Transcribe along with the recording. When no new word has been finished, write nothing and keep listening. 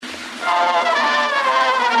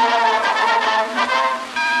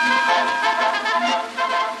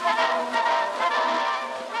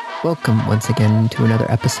Welcome once again to another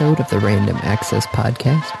episode of the Random Access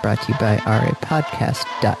Podcast, brought to you by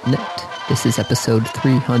rapodcast.net. This is episode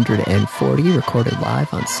 340, recorded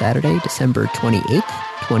live on Saturday, December 28th,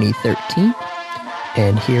 2013.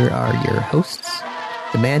 And here are your hosts.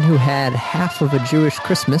 The man who had half of a Jewish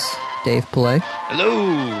Christmas, Dave Pillay.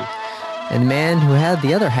 Hello. And the man who had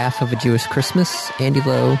the other half of a Jewish Christmas, Andy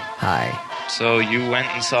Lowe. Hi. So you went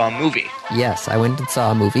and saw a movie. Yes, I went and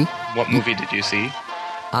saw a movie. What movie did you see?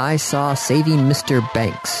 I saw Saving Mr.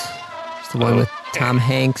 Banks. It's the one with Tom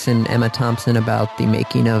Hanks and Emma Thompson about the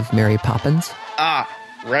making of Mary Poppins. Ah,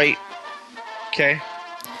 right. Okay.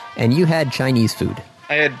 And you had Chinese food.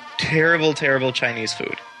 I had terrible, terrible Chinese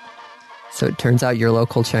food. So it turns out your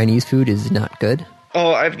local Chinese food is not good?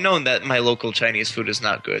 Oh, I've known that my local Chinese food is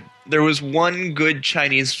not good. There was one good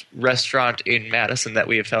Chinese restaurant in Madison that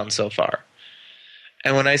we have found so far.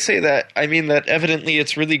 And when I say that, I mean that evidently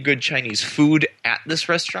it's really good Chinese food at this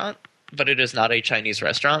restaurant, but it is not a Chinese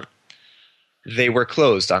restaurant. They were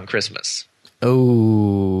closed on Christmas.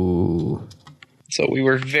 Oh. So we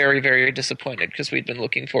were very, very disappointed because we'd been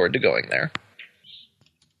looking forward to going there.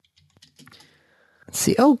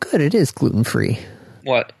 See, oh, good, it is gluten-free.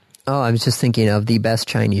 What? Oh, I was just thinking of the best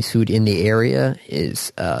Chinese food in the area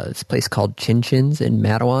is this place called Chin Chin's in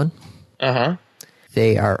Mattawan. Uh-huh.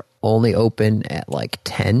 They are only open at like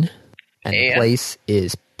 10, and the Yeah. place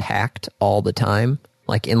is packed all the time.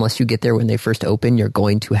 Like, unless you get there when they first open, you're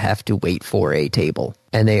going to have to wait for a table,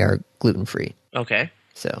 and they are gluten-free. Okay.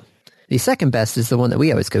 So, the second best is the one that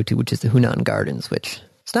we always go to, which is the Hunan Gardens, which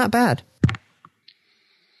it's not bad. But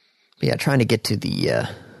yeah, trying to get to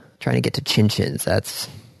Chin Chin's, that's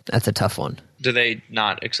a tough one. Do they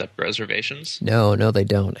not accept reservations? No, they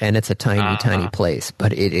don't. And it's a tiny place,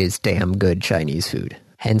 but it is damn good Chinese food.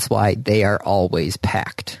 Hence why they are always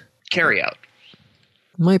packed. Carry out.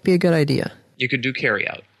 Might be a good idea. You could do carry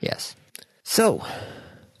out. Yes. So,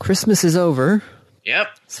 Christmas is over. Yep.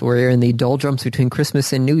 So we're in the doldrums between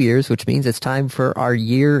Christmas and New Year's, which means it's time for our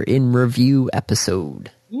year in review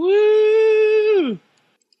episode. Woo!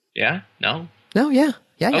 Yeah? No? No, yeah.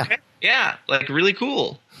 Okay. Yeah, like really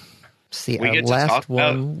cool. See, We our get to last talk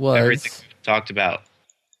about one was everything we've talked about.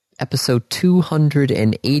 episode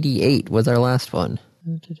 288 was our last one.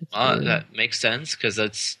 That makes sense because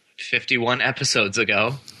that's 51 episodes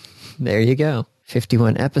ago. There you go.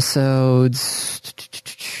 51 episodes,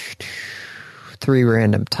 3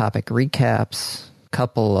 random topic recaps,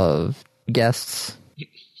 couple of guests,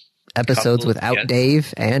 episodes without guests.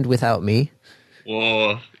 Dave and without me.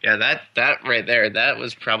 Whoa. Yeah, that right there, that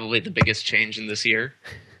was probably the biggest change in this year.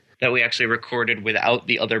 That we actually recorded without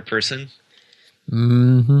the other person.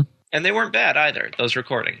 Mm-hmm. And they weren't bad either, those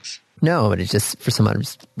recordings. No, but it just, for some odd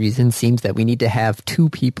reason, seems that we need to have 2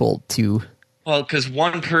 people to... Well, because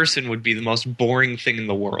one person would be the most boring thing in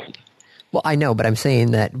the world. Well, I know, but I'm saying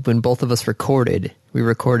that when both of us recorded, we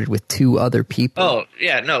recorded with 2 other people. Oh,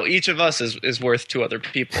 yeah, no, each of us is worth 2 other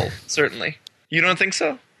people, certainly. You don't think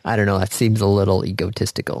so? I don't know, that seems a little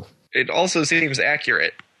egotistical. It also seems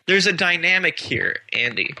accurate. There's a dynamic here,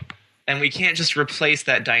 Andy, and we can't just replace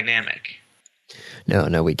that dynamic.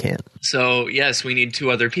 No, we can't. So, yes, we need 2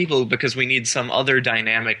 other people because we need some other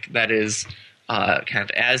dynamic that is kind of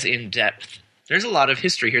as in-depth. There's a lot of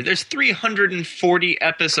history here. There's 340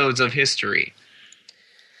 episodes of history.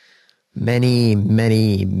 Many,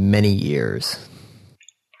 many, many years.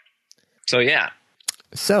 So, yeah.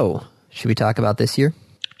 So, should we talk about this year?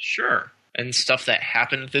 Sure. And stuff that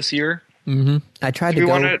happened this year. Mm-hmm. I tried to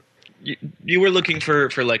go... You were looking for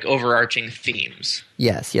like overarching themes.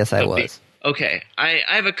 Yes, I was. Okay, I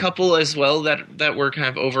have a couple as well that were kind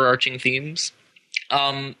of overarching themes.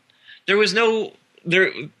 There was no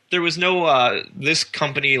this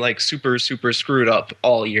company like super screwed up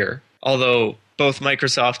all year. Although both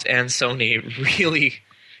Microsoft and Sony really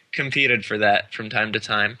competed for that from time to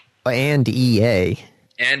time. And EA.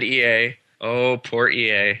 And EA. Oh, poor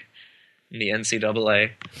EA. And the NCAA.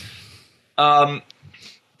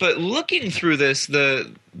 But looking through this,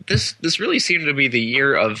 this really seemed to be the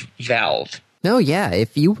year of Valve. No, yeah,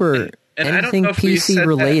 if you were And I don't anything know if we PC said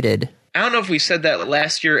related... I don't know if we said that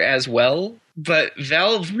last year as well, but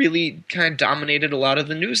Valve really kind of dominated a lot of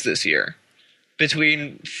the news this year.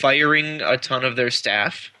 Between firing a ton of their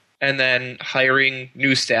staff, and then hiring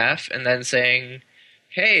new staff, and then saying,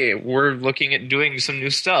 hey, we're looking at doing some new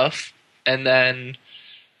stuff, and then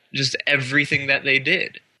just everything that they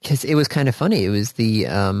did. Because it was kind of funny. It was the,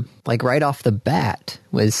 like right off the bat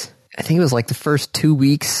was, I think it was like the first 2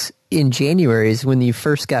 weeks in January is when you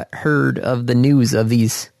first got heard of the news of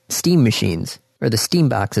these Steam machines, or the Steam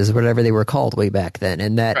boxes, whatever they were called way back then.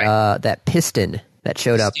 And that, right. That piston that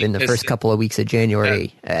showed up Steam in the first Piston. couple of weeks of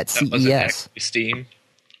January at That wasn't CES. actually Steam.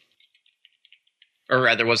 Or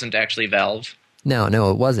rather, wasn't actually Valve. No,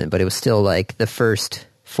 it wasn't, but it was still like the first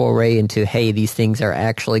foray into, hey, these things are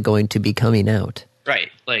actually going to be coming out. Right.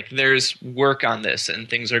 Like, there's work on this, and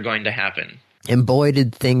things are going to happen. And boy,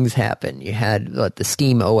 did things happen. You had the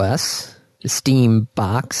Steam OS, the Steam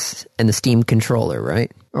box, and the Steam controller,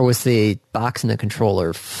 right? Or was the box and the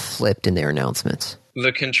controller flipped in their announcements?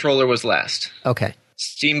 The controller was last. Okay.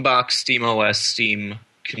 Steam Box, Steam OS, Steam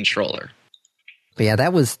controller. But yeah,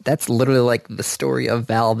 that's literally like the story of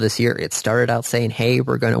Valve this year. It started out saying, hey,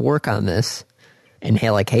 we're going to work on this. And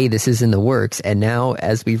hey, this is in the works. And now,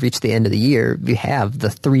 as we reach the end of the year, we have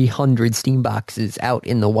the 300 Steam boxes out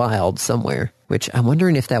in the wild somewhere. Which I'm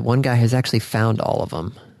wondering if that one guy has actually found all of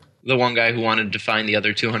them. The one guy who wanted to find the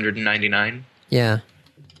other 299? Yeah.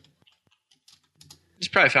 He's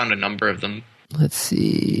probably found a number of them. Let's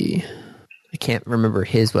see. I can't remember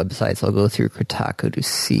his website, so I'll go through Kotaku to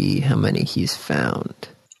see how many he's found.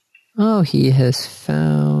 Oh, he has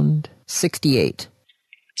found 68.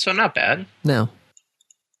 So not bad. No.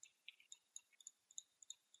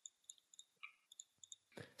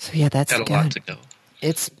 So yeah, that's Got a lot to go.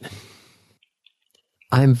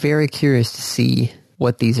 I'm very curious to see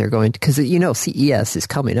what these are going to, because CES is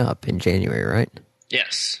coming up in January, right?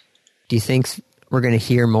 Yes. Do you think we're going to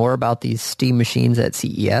hear more about these Steam machines at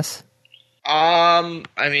CES? I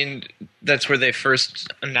mean, that's where they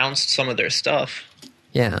first announced some of their stuff.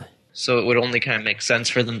 Yeah. So it would only kind of make sense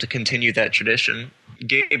for them to continue that tradition.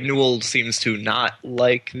 Gabe Newell seems to not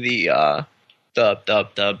like the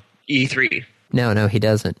E3. No, he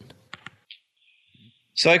doesn't.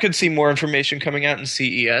 So I could see more information coming out in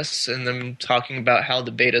CES and them talking about how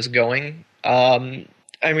the beta's going. I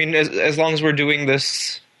mean, as long as we're doing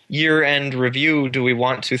this year-end review, do we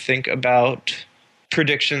want to think about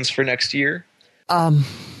predictions for next year?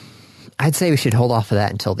 I'd say we should hold off of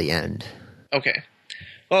that until the end. Okay.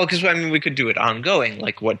 Well, because, I mean, we could do it ongoing.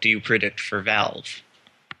 Like, what do you predict for Valve?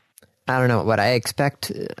 I don't know. What I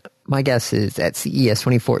expect, my guess is at CES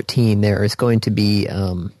 2014, there is going to be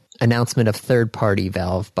announcement of third-party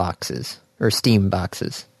Valve boxes, or Steam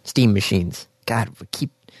boxes, Steam machines. God, we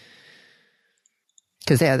keep...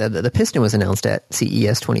 Because the Piston was announced at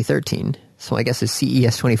CES 2013, so I guess it's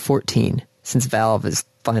CES 2014. Since Valve has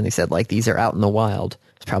finally said, like, these are out in the wild,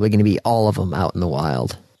 it's probably going to be all of them out in the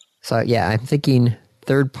wild. So, yeah, I'm thinking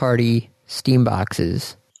third-party Steam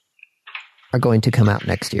boxes are going to come out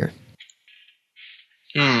next year.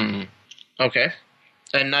 Okay.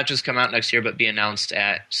 And not just come out next year, but be announced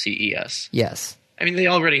at CES. Yes. I mean, they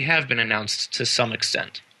already have been announced to some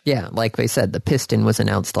extent. Yeah, like they said, the Piston was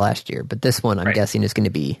announced last year, but this one, I'm guessing, is going to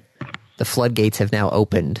be... The floodgates have now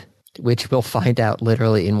opened, which we'll find out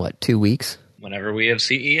literally in, 2 weeks? Whenever we have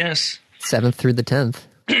CES. 7th through the 10th.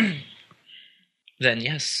 Then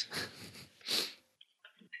yes.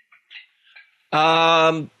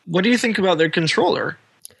 What do you think about their controller?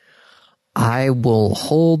 I will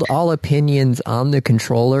hold all opinions on the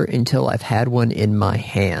controller until I've had one in my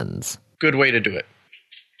hands. Good way to do it.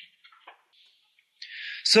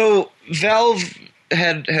 So, Valve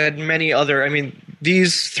had many other... I mean,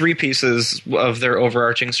 these 3 pieces of their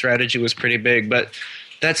overarching strategy was pretty big, but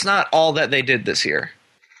that's not all that they did this year.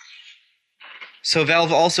 So,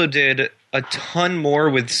 Valve also did a ton more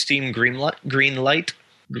with Steam Greenlight,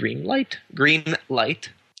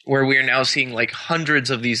 where we are now seeing like hundreds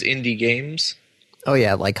of these indie games. Oh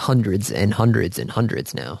yeah, like hundreds and hundreds and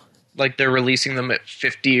hundreds now. Like they're releasing them at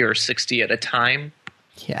 50 or 60 at a time.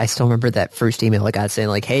 Yeah, I still remember that first email I got saying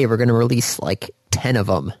like, hey, we're going to release like 10 of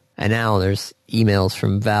them. And now there's emails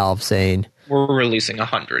from Valve saying... We're releasing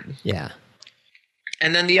 100. Yeah.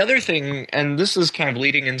 And then the other thing, and this is kind of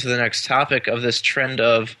leading into the next topic of this trend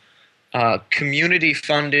of community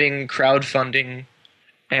funding, crowdfunding,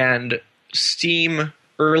 and Steam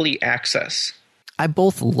early access. I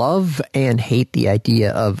both love and hate the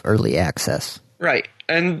idea of early access. Right.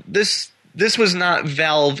 And this was not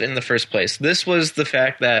Valve in the first place. This was the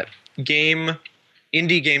fact that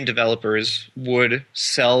indie game developers would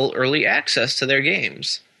sell early access to their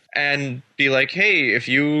games and be like, hey, if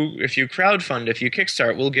you crowdfund, if you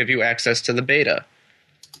kickstart, we'll give you access to the beta.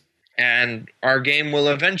 And our game will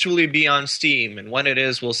eventually be on Steam, and when it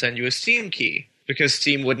is, we'll send you a Steam key, because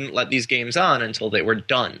Steam wouldn't let these games on until they were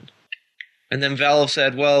done. And then Valve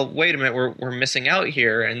said, well, wait a minute, we're missing out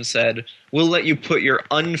here, and said, we'll let you put your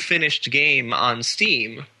unfinished game on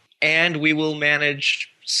Steam, and we will manage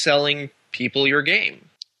selling people your game.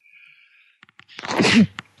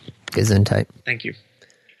 Gesundheit. Thank you.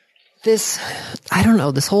 I don't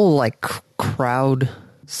know, this whole like crowd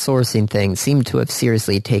sourcing thing seemed to have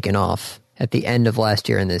seriously taken off At the end of last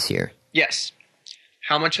year and this year. Yes.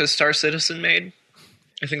 How much has Star Citizen made?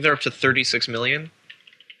 I think they're up to 36 million.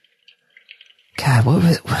 God, what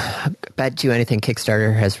was... I bet you anything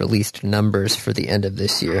Kickstarter has released numbers for the end of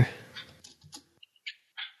this year.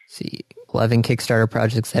 Let's see, 11 Kickstarter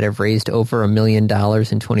projects that have raised over $1 million in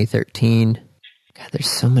 2013. God, there's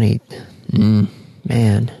so many...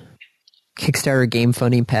 man. Kickstarter game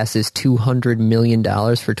funding passes $200 million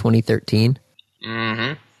for 2013.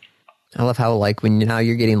 Mm-hmm. I love how, like, when now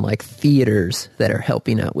you're getting, like, theaters that are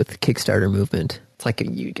helping out with the Kickstarter movement. It's like,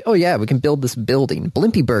 oh yeah, we can build this building.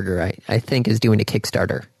 Blimpie Burger, I think, is doing a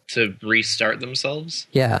Kickstarter. To restart themselves?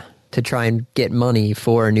 Yeah, to try and get money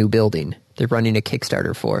for a new building. They're running a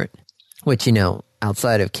Kickstarter for it. Which, you know,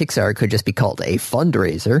 outside of Kickstarter could just be called a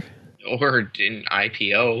fundraiser. Or an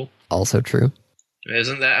IPO. Also true.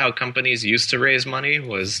 Isn't that how companies used to raise money,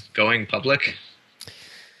 was going public?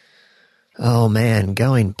 Oh man,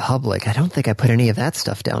 going public. I don't think I put any of that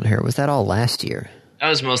stuff down here. Was that all last year? That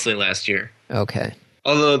was mostly last year. Okay.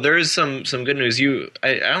 Although there is some good news.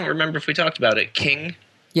 I don't remember if we talked about it. King?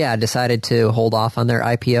 Yeah, decided to hold off on their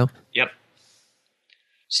IPO. Yep.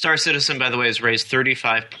 Star Citizen, by the way, has raised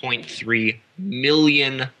 $35.3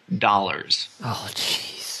 million. Oh,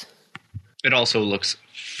 jeez. It also looks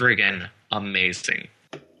friggin' amazing.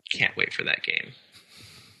 Can't wait for that game.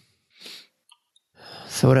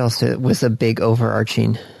 So what else was a big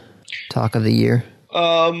overarching talk of the year?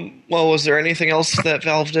 Well, was there anything else that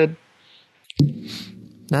Valve did?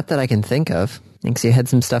 Not that I can think of. Because you had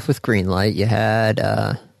some stuff with Greenlight. You had,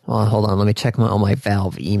 well, hold on. Let me check all my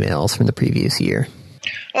Valve emails from the previous year.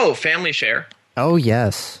 Oh, Family Share. Oh,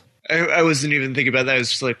 yes. I wasn't even thinking about that. I was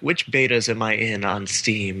just like, which betas am I in on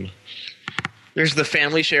Steam? There's the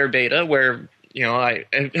Family Share beta where, you know,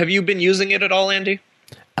 have you been using it at all, Andy?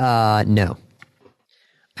 No.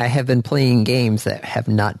 I have been playing games that have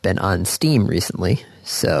not been on Steam recently,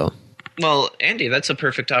 so... Well, Andy, that's a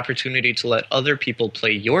perfect opportunity to let other people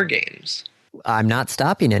play your games. I'm not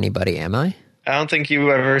stopping anybody, am I? I don't think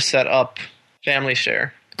you ever set up Family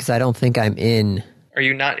Share. Because I don't think I'm in... Are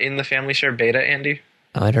you not in the Family Share beta, Andy?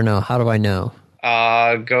 I don't know. How do I know?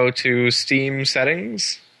 Go to Steam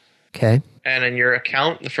settings. Okay. And in your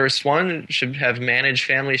account, the first one should have Manage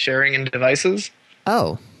Family Sharing and Devices.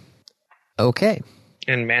 Oh. Okay.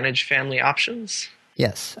 And Manage Family Options.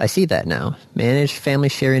 Yes, I see that now. Manage family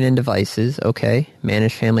sharing and devices. Okay.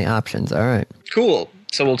 Manage family options. All right. Cool.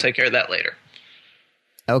 So we'll take care of that later.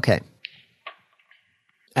 Okay.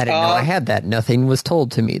 I didn't know I had that. Nothing was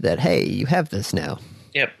told to me that, hey, you have this now.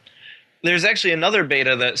 Yep. There's actually another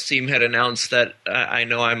beta that Steam had announced that I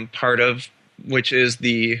know I'm part of, which is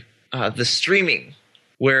the streaming,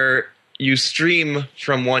 where you stream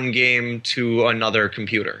from one game to another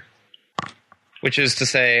computer. Which is to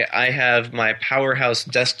say, I have my Powerhouse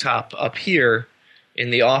desktop up here in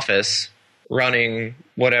the office running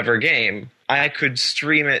whatever game. I could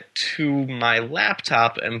stream it to my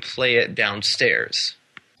laptop and play it downstairs.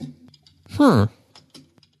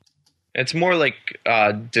 It's more like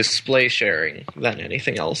display sharing than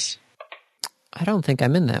anything else. I don't think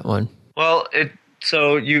I'm in that one. Well,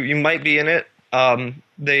 so you might be in it.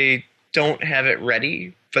 They don't have it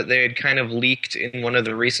ready, but they had kind of leaked in one of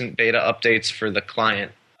the recent beta updates for the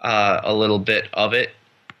client a little bit of it,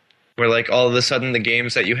 where like all of a sudden the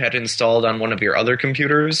games that you had installed on one of your other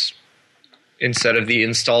computers, instead of the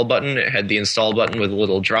install button, it had the install button with a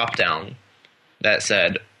little drop down that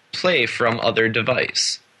said play from other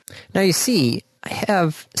device. Now you see, I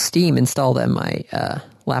have Steam installed on my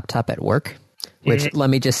laptop at work, which let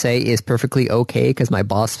me just say is perfectly okay because my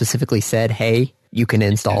boss specifically said, hey, you can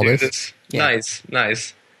install this. Yeah.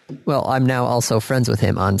 Nice. Well, I'm now also friends with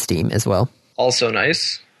him on Steam as well. Also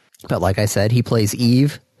nice. But like I said, he plays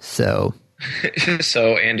Eve, so...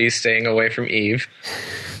 So Andy's staying away from Eve.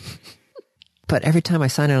 But every time I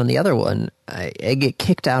sign in on the other one, I get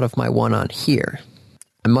kicked out of my one on here.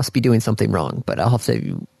 I must be doing something wrong, but I'll have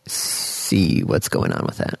to see what's going on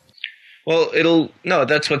with that. Well, no,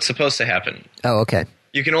 that's what's supposed to happen. Oh, okay.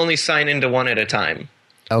 You can only sign into one at a time.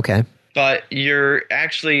 Okay. But you're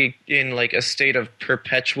actually in like a state of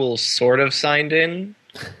perpetual sort of signed in,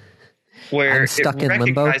 where I'm stuck in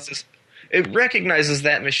limbo. It recognizes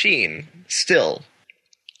that machine still,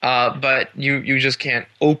 but you just can't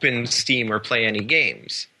open Steam or play any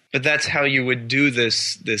games. But that's how you would do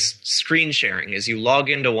this screen sharing: is you log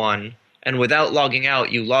into one, and without logging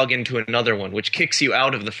out, you log into another one, which kicks you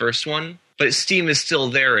out of the first one. But Steam is still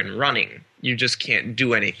there and running. You just can't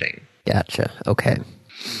do anything. Gotcha. Okay.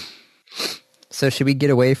 So should we get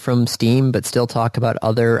away from Steam but still talk about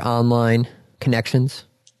other online connections?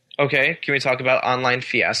 Okay, can we talk about online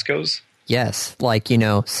fiascos? Yes, like,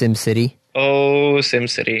 SimCity. Oh,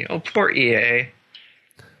 SimCity. Oh, poor EA.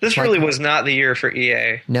 This really was not the year for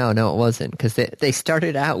EA. No, it wasn't, because they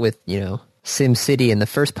started out with, SimCity in the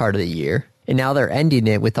first part of the year, and now they're ending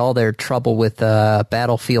it with all their trouble with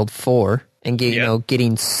Battlefield 4 and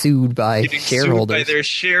getting sued by shareholders. Sued by their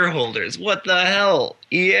shareholders. What the hell?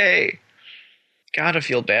 EA. Gotta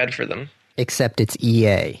feel bad for them. Except it's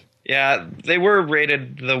EA. Yeah, they were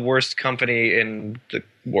rated the worst company in the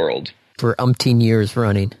world. For umpteen years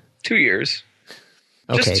running. 2 years.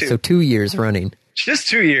 Okay, so 2 years running. Just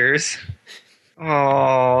 2 years.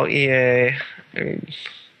 Oh, EA. I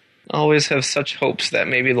always have such hopes that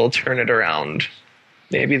maybe they'll turn it around.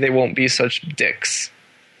 Maybe they won't be such dicks.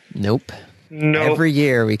 Nope. Every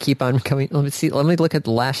year we keep on coming. Let me look at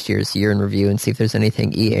last year's year in review and see if there's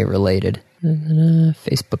anything EA related.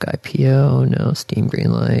 Facebook IPO, no. Steam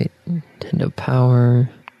Greenlight, Nintendo Power.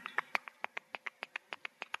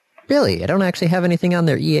 Really? I don't actually have anything on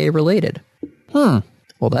there EA related. Well,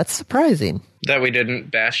 that's surprising. That we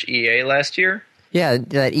didn't bash EA last year? Yeah,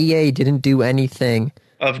 that EA didn't do anything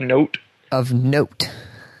of note.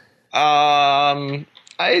 I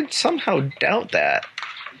somehow doubt that.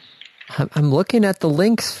 I'm looking at the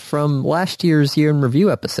links from last year's year in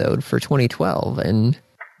review episode for 2012, and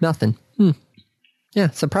nothing. Yeah,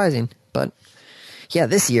 surprising. But yeah,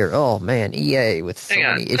 this year, oh man, EA with so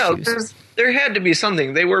many issues. No, there had to be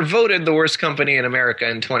something. They were voted the worst company in America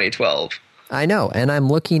in 2012. I know, and I'm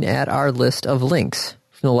looking at our list of links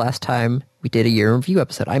from the last time we did a year in review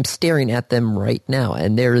episode. I'm staring at them right now,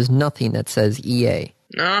 and there is nothing that says EA.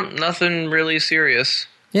 No, nothing really serious.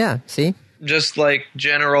 Yeah, see? Just like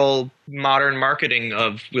general modern marketing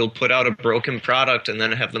of we'll put out a broken product and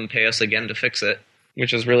then have them pay us again to fix it,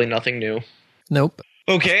 which is really nothing new. Nope.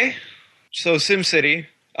 Okay, so SimCity,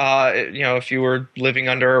 if you were living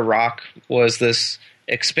under a rock, was this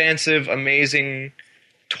expansive, amazing,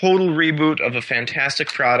 total reboot of a fantastic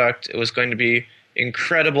product. It was going to be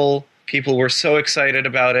incredible. People were so excited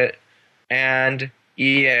about it, and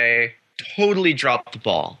EA totally dropped the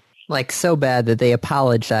ball. Like, so bad that they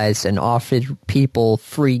apologized and offered people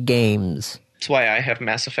free games. That's why I have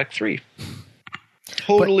Mass Effect 3.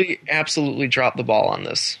 Absolutely dropped the ball on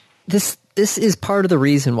this. This is part of the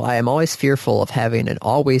reason why I'm always fearful of having an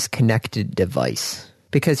always connected device.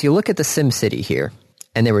 Because you look at the SimCity here,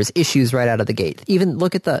 and there was issues right out of the gate. Even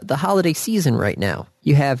look at the holiday season right now.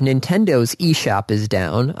 You have Nintendo's eShop is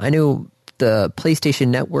down. I knew the PlayStation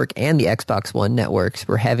Network and the Xbox One networks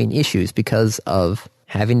were having issues because of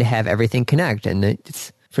having to have everything connect. And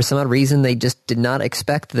it's, for some odd reason, they just did not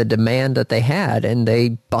expect the demand that they had, and they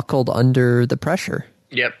buckled under the pressure.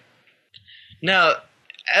 Yep. Now,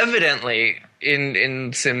 evidently,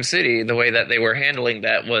 in SimCity, the way that they were handling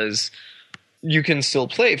that was you can still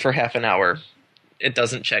play for half an hour. It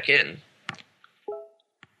doesn't check in.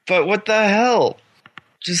 But what the hell?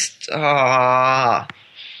 Just, the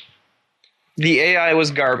AI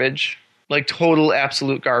was garbage. Like, total,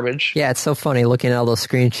 absolute garbage. Yeah, it's so funny looking at all those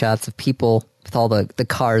screenshots of people with all the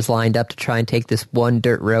cars lined up to try and take this one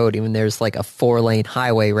dirt road, even there's like a 4-lane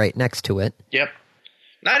highway right next to it. Yep.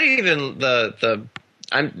 Not even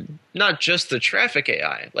I'm not just the traffic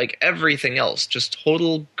AI, like everything else, just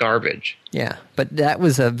total garbage. Yeah, but that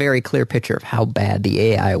was a very clear picture of how bad the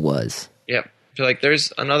AI was. Yep. You're like,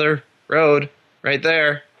 there's another road right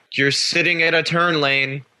there. You're sitting at a turn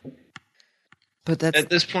lane. But that's... At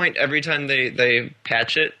this point, every time they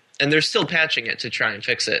patch it, and they're still patching it to try and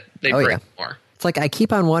fix it, they break more. It's like I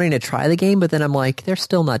keep on wanting to try the game, but then I'm like, they're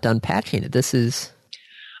still not done patching it. This is...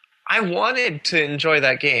 I wanted to enjoy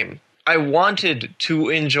that game. I wanted to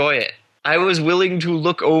enjoy it. I was willing to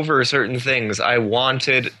look over certain things. I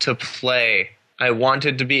wanted to play. I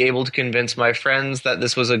wanted to be able to convince my friends that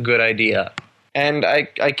this was a good idea. And I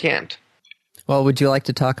can't. Well, would you like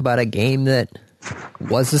to talk about a game that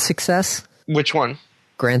was a success? Which one?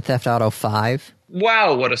 Grand Theft Auto 5.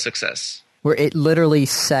 Wow, what a success. Where it literally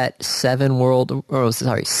set 6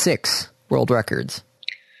 world records.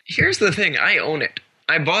 Here's the thing, I own it.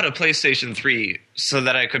 I bought a PlayStation 3 so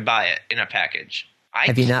that I could buy it in a package.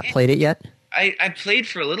 Have you not played it yet? I played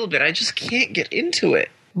for a little bit. I just can't get into it.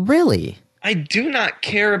 Really? I do not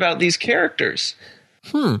care about these characters.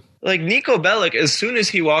 Like, Nico Bellic, as soon as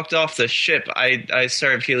he walked off the ship, I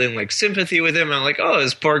started feeling, like, sympathy with him. I'm like, oh,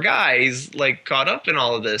 this poor guy. He's, like, caught up in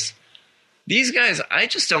all of this. These guys, I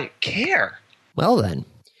just don't care. Well, then.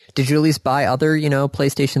 Did you at least buy other,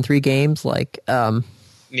 PlayStation 3 games, like...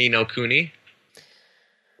 Ni no Kuni?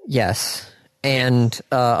 Yes. And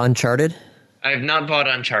Uncharted? I have not bought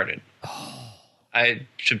Uncharted. I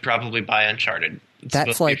should probably buy Uncharted. It's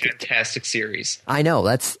that's like a fantastic series. I know.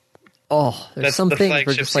 That's Oh, there's That's some the things where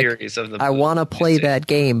flagship just like, series of the I want to play PlayStation. that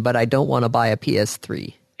game, but I don't want to buy a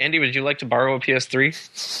PS3. Andy, would you like to borrow a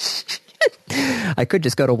PS3? I could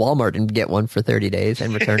just go to Walmart and get one for 30 days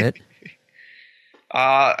and return it.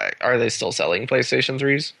 Are they still selling PlayStation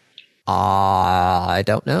 3s? I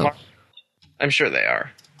don't know. I'm sure they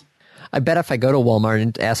are. I bet if I go to Walmart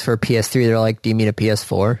and ask for a PS3, they're like, do you mean a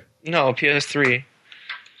PS4? No, PS3.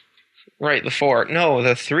 Right, the 4. No,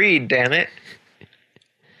 the 3, damn it.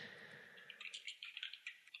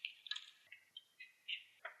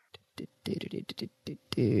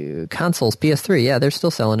 Consoles, PS3, yeah, they're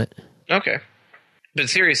still selling it. Okay. But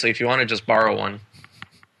seriously, if you want to just borrow one,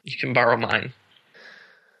 you can borrow mine.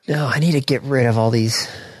 No, I need to get rid of all these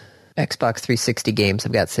Xbox 360 games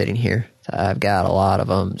I've got sitting here. I've got a lot of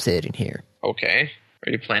them sitting here. Okay.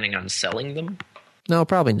 Are you planning on selling them? No,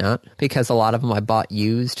 probably not, because a lot of them I bought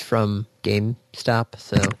used from GameStop,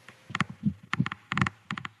 so...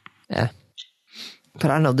 Yeah.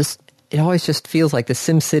 But I don't know, it always just feels like the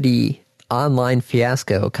SimCity online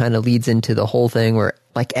fiasco kind of leads into the whole thing where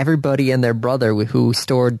like everybody and their brother who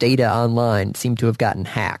stored data online seem to have gotten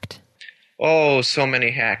hacked. Oh, so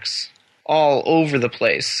many hacks. All over the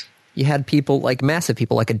place. You had people, like massive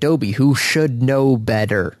people like Adobe, who should know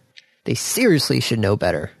better. They seriously should know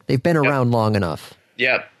better. They've been around long enough.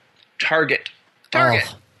 Yep. Target. Oh.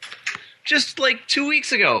 Just like 2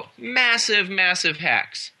 weeks ago. Massive, massive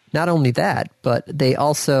hacks. Not only that, but they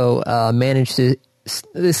also managed to...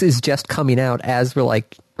 This is just coming out as we're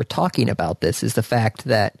talking about this, is the fact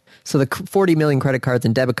that... So the 40 million credit cards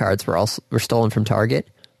and debit cards were stolen from Target.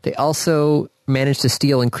 They also managed to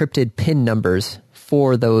steal encrypted PIN numbers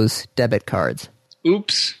for those debit cards.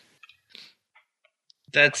 Oops.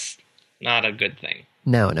 That's not a good thing.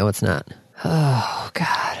 No, it's not. Oh,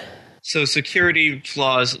 God. So security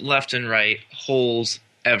flaws left and right, holes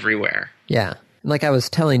everywhere. Yeah. Like I was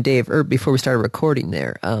telling Dave before we started recording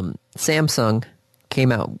there, Samsung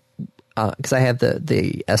came out, because I have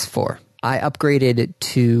the S4. I upgraded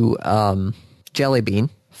to Jelly Bean,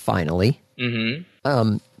 finally.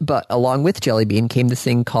 Mm-hmm. But along with Jelly Bean came this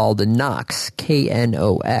thing called the Knox,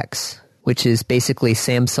 Knox, which is basically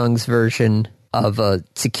Samsung's version of a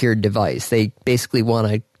secured device. They basically want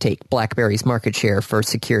to take BlackBerry's market share for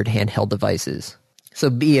secured handheld devices. So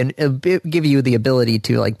give you the ability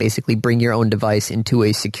to basically bring your own device into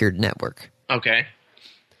a secured network. Okay.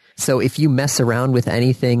 So if you mess around with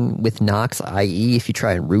anything with Knox, i.e. if you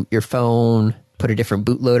try and root your phone, put a different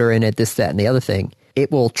bootloader in it, this, that, and the other thing,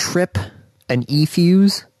 it will trip an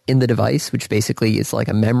eFuse in the device, which basically is like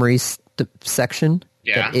a memory section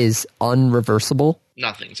that is unreversible.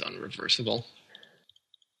 Nothing's unreversible.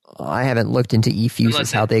 I haven't looked into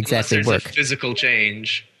eFuses, how they exactly work. A physical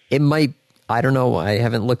change. It might, I don't know, I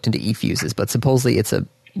haven't looked into eFuses, but supposedly it's a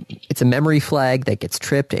memory flag that gets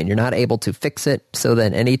tripped and you're not able to fix it. So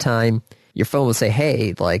then anytime your phone will say,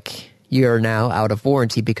 hey, you're now out of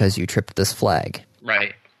warranty because you tripped this flag.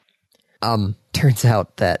 Right. Turns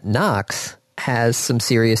out that Knox has some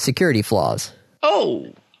serious security flaws.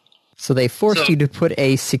 Oh. So they forced you to put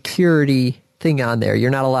a security thing on there.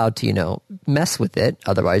 You're not allowed to, mess with it.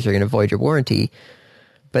 Otherwise, you're going to void your warranty.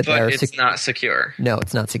 But it's not secure. No,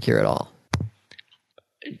 it's not secure at all.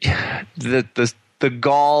 The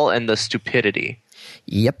gall and the stupidity.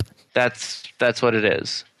 Yep. That's what it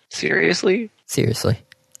is. Seriously? Seriously.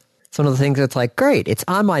 It's one of the things that's like, great, it's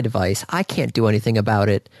on my device. I can't do anything about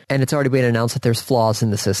it. And it's already been announced that there's flaws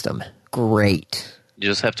in the system. Great. You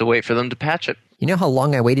just have to wait for them to patch it. You know how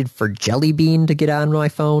long I waited for Jelly Bean to get on my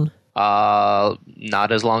phone?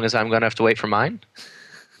 Not as long as I'm going to have to wait for mine.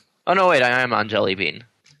 Oh, no, wait, I am on Jelly Bean.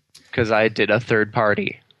 Because I did a third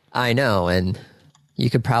party. I know, and you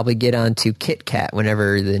could probably get onto KitKat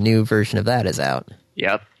whenever the new version of that is out.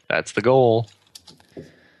 Yep, that's the goal.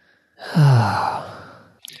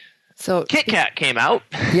 So KitKat came out.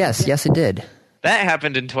 Yes, it did. That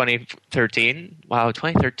happened in 2013. Wow,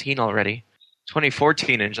 2013 already.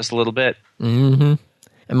 2014 in just a little bit. Mm-hmm.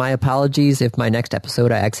 And my apologies if my next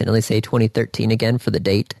episode I accidentally say 2013 again for the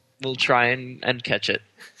date. We'll try and catch it.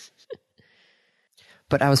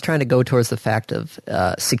 But I was trying to go towards the fact of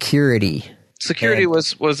security. Security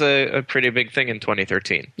was a pretty big thing in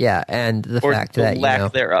 2013. Yeah, and the fact the that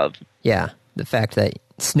lack thereof. Yeah, the fact that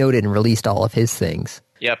Snowden released all of his things.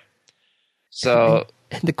 Yep. So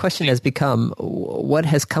and the question has become, what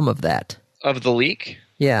has come of that? Of the leak?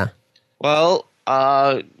 Yeah. Well,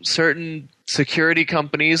 certain security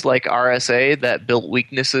companies like RSA that built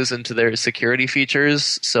weaknesses into their security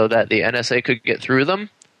features so that the NSA could get through them,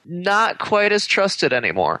 not quite as trusted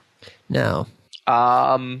anymore. No.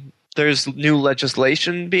 There's new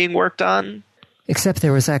legislation being worked on Except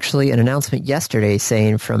there was actually an announcement yesterday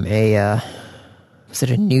saying from was it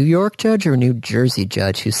a New York judge or a New Jersey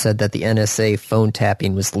judge who said that the NSA phone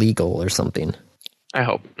tapping was legal or something? I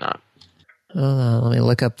hope not. Let me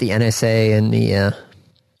look up the NSA and the...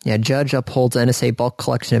 judge upholds NSA bulk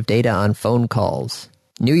collection of data on phone calls.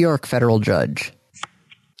 New York federal judge.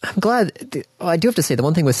 I'm glad... I do have to say, the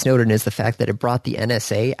one thing with Snowden is the fact that it brought the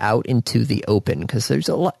NSA out into the open, because there's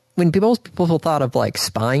a lot... When most people thought of, like,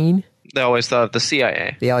 spying... They always thought of the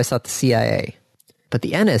CIA. They always thought the CIA. But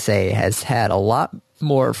the NSA has had a lot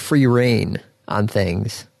more free reign on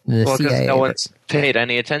things than the CIA. Because no one's paid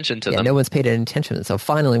any attention to them. No one's paid any attention. So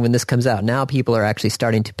finally, when this comes out, now people are actually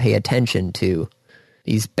starting to pay attention to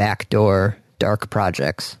these backdoor dark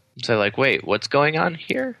projects. So like, wait, what's going on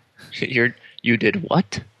here? You did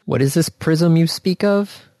what? What is this prism you speak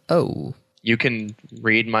of? Oh. You can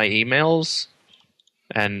read my emails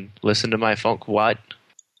and listen to my phone. What?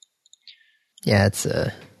 Yeah, it's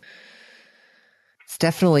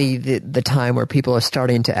definitely the time where people are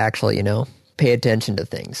starting to actually, pay attention to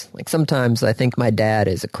things. Like sometimes I think my dad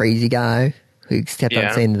is a crazy guy who kept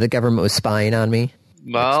on saying that the government was spying on me.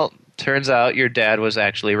 Well, turns out your dad was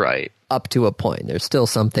actually right. Up to a point. There's still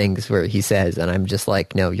some things where he says, and I'm just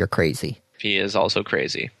like, no, you're crazy. He is also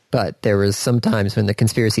crazy. But there was some times when the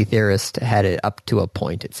conspiracy theorist had it up to a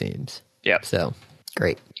point, it seems. Yep. So,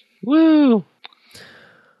 great. Woo!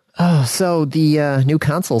 Oh, so the new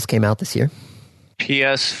consoles came out this year.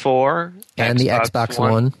 PS4 and the Xbox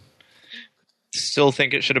One. Still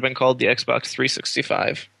think it should have been called the Xbox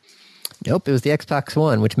 365. Nope, it was the Xbox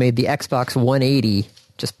One, which made the Xbox 180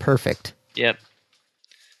 just perfect. Yep.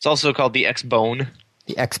 It's also called the Xbone.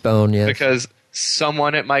 The Xbone, yes. Because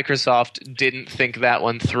someone at Microsoft didn't think that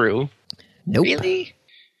one through. Nope. Really?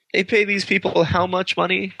 They pay these people how much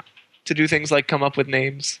money to do things like come up with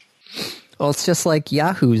names? Well, it's just like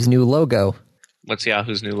Yahoo's new logo. What's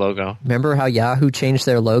Yahoo's new logo? Remember how Yahoo changed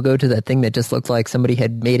their logo to that thing that just looked like somebody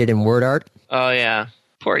had made it in word art? Oh, yeah.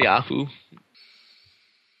 Poor Yahoo.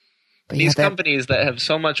 But these companies that have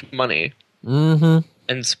so much money and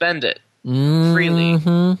spend it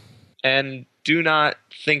freely and do not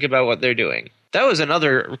think about what they're doing. That was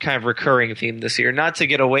another kind of recurring theme this year. Not to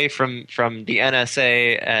get away from the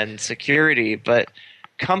NSA and security, but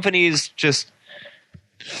companies just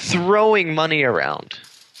throwing money around.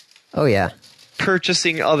 Oh, yeah.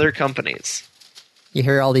 Purchasing other companies. You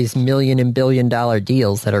hear all these million and billion dollar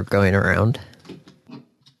deals that are going around.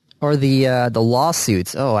 Or the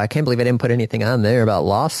lawsuits. Oh, I can't believe I didn't put anything on there about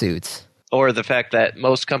lawsuits. Or the fact that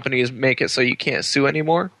most companies make it so you can't sue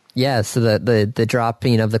anymore. Yeah, so the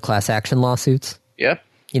dropping of the class action lawsuits. Yep.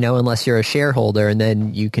 Unless you're a shareholder, and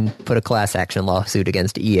then you can put a class action lawsuit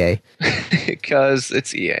against EA. Because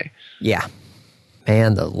it's EA. Yeah.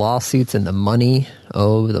 Man, the lawsuits and the money.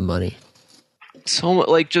 Oh, the money.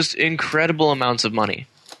 So, just incredible amounts of money.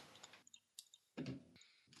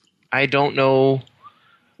 I don't know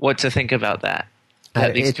what to think about that.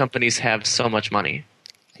 These companies have so much money.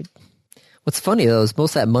 What's funny, though, is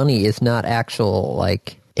most of that money is not actual,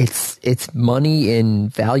 it's money in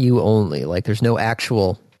value only. There's no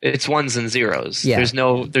actual... It's ones and zeros. Yeah. There's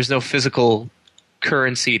no physical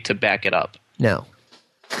currency to back it up. No.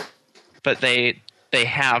 But they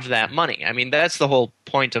have that money. I mean, that's the whole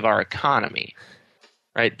point of our economy,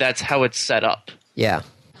 right? That's how it's set up. Yeah.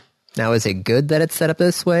 Now, is it good that it's set up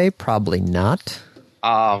this way? Probably not.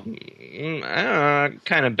 Kind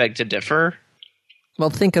of beg to differ. Well,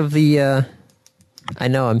 think of the... I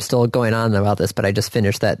know I'm still going on about this, but I just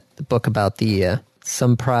finished that book about the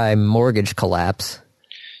subprime mortgage collapse.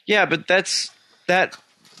 Yeah, but that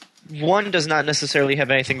one does not necessarily have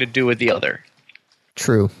anything to do with the other.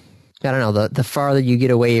 True. I don't know, the farther you get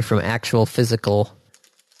away from actual physical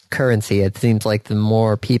currency, it seems like the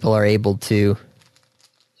more people are able to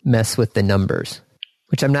mess with the numbers.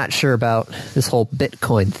 Which I'm not sure about this whole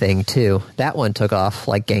Bitcoin thing, too. That one took off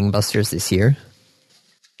like gangbusters this year.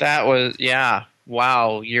 That was, yeah,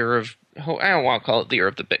 wow, I don't want to call it the year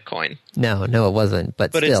of the Bitcoin. No, it wasn't, but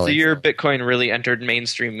still. It's the year Bitcoin really entered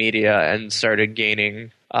mainstream media and started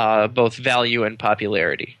gaining both value and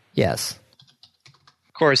popularity. Yes.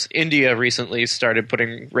 Of course, India recently started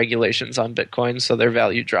putting regulations on Bitcoin, so their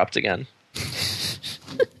value dropped again.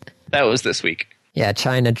 That was this week. Yeah,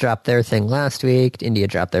 China dropped their thing last week. India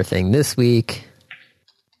dropped their thing this week.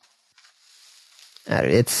 I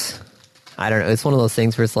don't know. It's one of those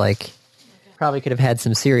things where it's like, probably could have had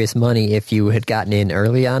some serious money if you had gotten in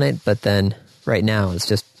early on it, but then right now it's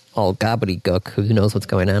just all gobbledygook. Who knows what's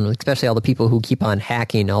going on? Especially all the people who keep on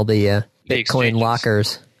hacking all the Bitcoin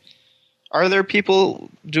lockers. Are there people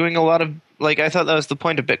doing a lot of... I thought that was the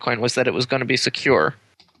point of Bitcoin, was that it was going to be secure.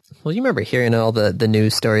 Well, you remember hearing all the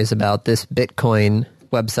news stories about this Bitcoin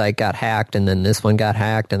website got hacked, and then this one got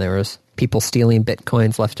hacked, and there was people stealing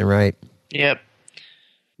Bitcoins left and right. Yep.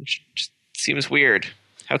 Which just seems weird.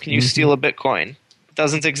 How can you steal a Bitcoin? It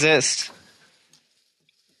doesn't exist.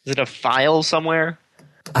 Is it a file somewhere?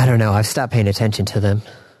 I don't know. I've stopped paying attention to them.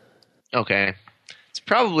 Okay. It's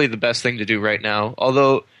probably the best thing to do right now.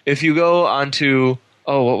 Although, if you go onto...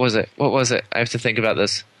 Oh, what was it? I have to think about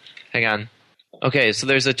this. Hang on. Okay, so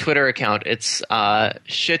there's a Twitter account. It's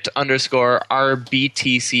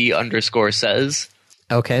shit_RBTC_says.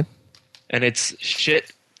 Okay. And it's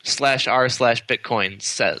shit/r/Bitcoin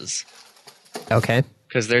says. Okay.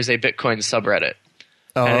 Because there's a Bitcoin subreddit.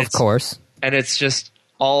 Oh, of course. And it's just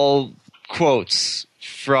all quotes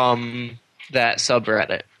from that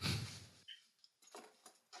subreddit.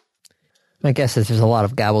 My guess is there's a lot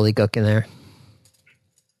of gobbledygook in there.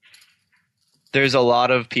 There's a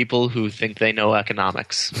lot of people who think they know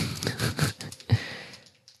economics.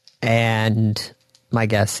 And my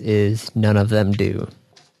guess is none of them do.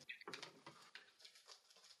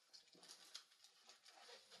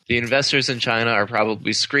 The investors in China are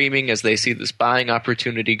probably screaming as they see this buying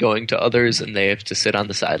opportunity going to others, and they have to sit on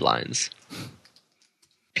the sidelines.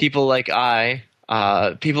 People like my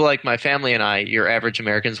family and I, your average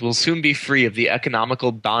Americans, will soon be free of the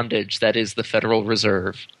economical bondage that is the Federal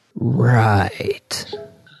Reserve. Right.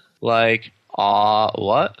 Like,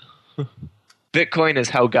 what? Bitcoin is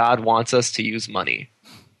how God wants us to use money.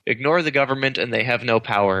 Ignore the government and they have no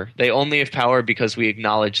power. They only have power because we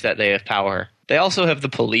acknowledge that they have power. They also have the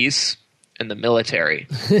police and the military.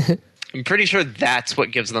 I'm pretty sure that's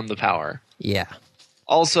what gives them the power. Yeah.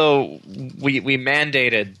 Also, we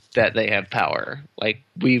mandated that they have power. Like,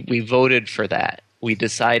 we voted for that. We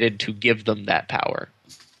decided to give them that power.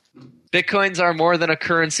 Bitcoins are more than a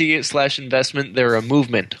currency/investment. They're a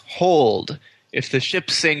movement. Hold. If the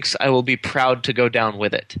ship sinks, I will be proud to go down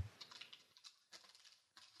with it.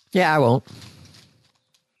 Yeah, I won't.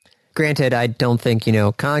 Granted, I don't think,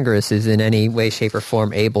 Congress is in any way, shape, or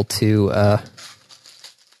form able to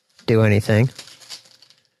do anything.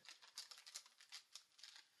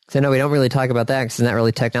 So, no, we don't really talk about that because it's not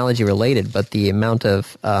really technology related, but the amount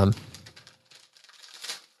of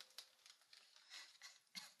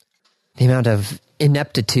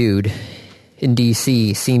ineptitude in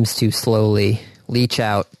DC seems to slowly leach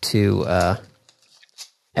out to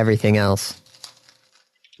everything else.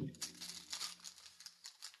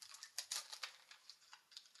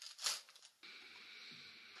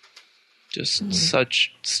 Just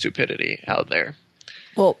such stupidity out there.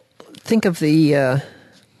 Well, think of the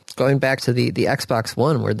going back to the Xbox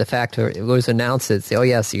One, where the fact it was announced that, oh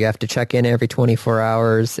yes, you have to check in every 24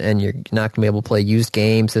 hours and you're not going to be able to play used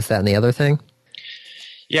games, this, that, and the other thing.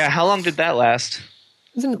 Yeah, how long did that last?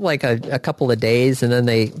 Isn't it like a couple of days, and then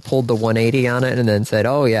they pulled the 180 on it and then said,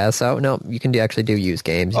 oh yeah, so no, you can actually do used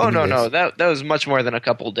games. Oh, no, that was much more than a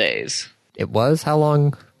couple days. It was? How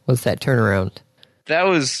long was that turnaround? That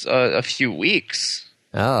was a few weeks.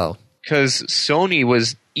 Oh. Because Sony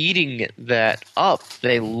was eating that up.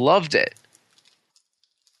 They loved it.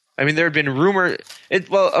 I mean, there had been rumors.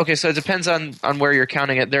 So it depends on where you're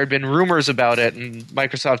counting it. There had been rumors about it, and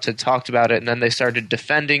Microsoft had talked about it, and then they started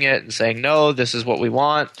defending it and saying, no, this is what we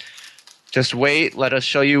want. Just wait. Let us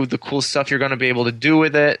show you the cool stuff you're going to be able to do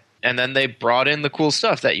with it. And then they brought in the cool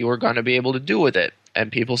stuff that you were going to be able to do with it.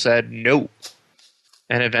 And people said, no.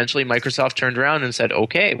 And eventually Microsoft turned around and said,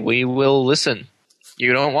 okay, we will listen.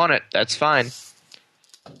 You don't want it. That's fine.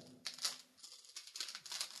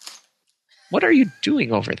 What are you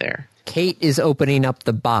doing over there? Kate is opening up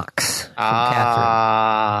the box from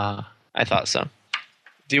Catherine. I thought so.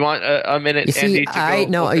 Do you want a minute, you see, Andy, to go?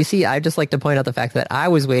 No, you see, I'd just like to point out the fact that I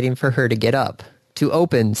was waiting for her to get up to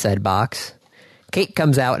open said box. Kate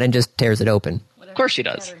comes out and just tears it open. Of course she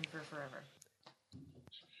does.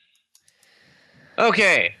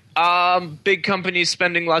 Okay. Big companies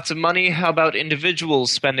spending lots of money. How about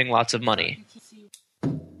individuals spending lots of money?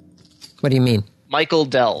 What do you mean? Michael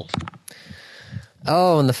Dell.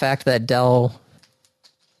 Oh, and the fact that Dell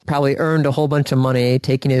probably earned a whole bunch of money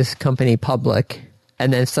taking his company public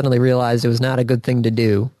and then suddenly realized it was not a good thing to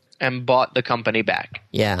do. And bought the company back.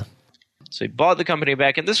 Yeah. So he bought the company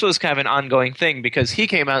back, and this was kind of an ongoing thing because he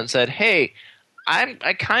came out and said, hey,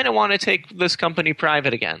 I kind of want to take this company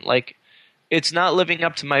private again. Like, it's not living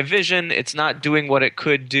up to my vision. It's not doing what it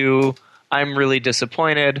could do. I'm really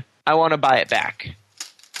disappointed. I want to buy it back.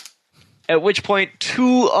 At which point,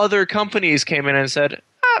 two other companies came in and said,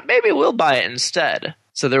 maybe we'll buy it instead.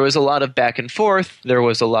 So there was a lot of back and forth. There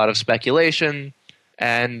was a lot of speculation.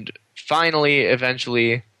 And finally,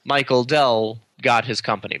 eventually, Michael Dell got his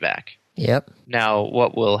company back. Yep. Now,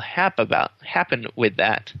 what will happen with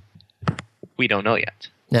that, we don't know yet.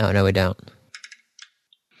 No, we don't.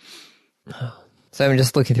 So I'm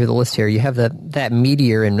just looking through the list here. You have that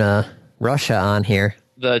meteor in Russia on here.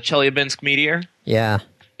 The Chelyabinsk meteor? Yeah.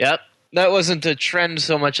 Yep. That wasn't a trend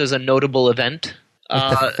so much as a notable event.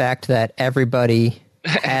 Like the fact that everybody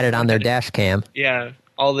had it on their dash cam. Yeah,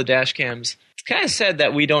 all the dash cams. It's kind of sad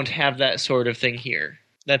that we don't have that sort of thing here,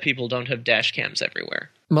 that people don't have dash cams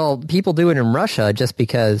everywhere. Well, people do it in Russia just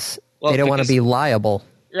because they don't want to be liable.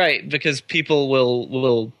 Right, because people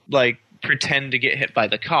will like pretend to get hit by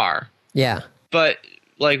the car. Yeah. But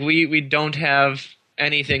like we don't have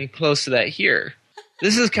anything close to that here.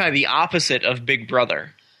 This is kind of the opposite of Big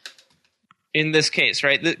Brother in this case,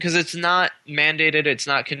 right? Because it's not mandated, it's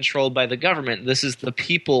not controlled by the government. This is the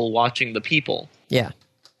people watching the people. Yeah.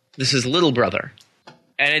 This is Little Brother.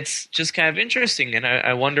 And it's just kind of interesting, and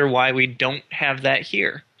I wonder why we don't have that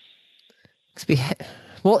here.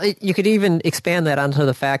 Well, you could even expand that onto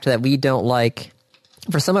the fact that we don't like,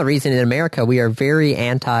 for some reason in America, we are very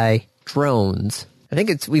anti-drones. I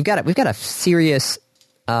think we've got a serious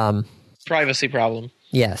privacy problem.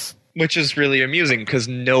 Yes. Which is really amusing because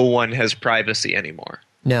no one has privacy anymore.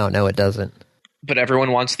 No, it doesn't. But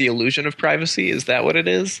everyone wants the illusion of privacy? Is that what it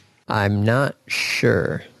is? I'm not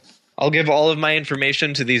sure. I'll give all of my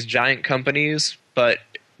information to these giant companies, but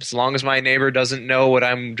as long as my neighbor doesn't know what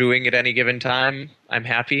I'm doing at any given time, I'm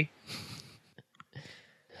happy.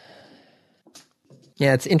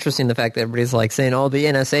 Yeah, it's interesting the fact that everybody's like saying, oh, the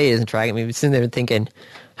NSA isn't tracking me. Sitting there thinking,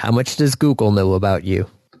 how much does Google know about you?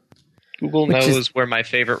 Google knows where my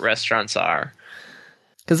favorite restaurants are.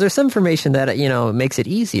 Because there's some information that, makes it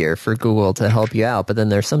easier for Google to help you out. But then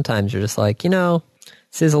there's sometimes you're just like,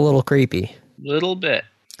 this is a little creepy. Little bit.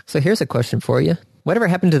 So here's a question for you. Whatever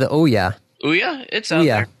happened to the Ouya? Ouya? It's out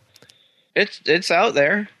there. It's out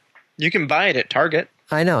there. You can buy it at Target.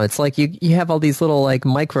 I know. It's like you have all these little like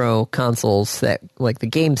micro consoles that like the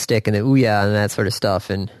Game Stick and the Ouya and that sort of stuff.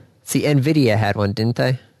 And see, NVIDIA had one, didn't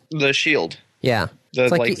they? The Shield. Yeah. The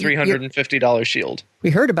like $350 Shield. We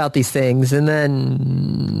heard about these things and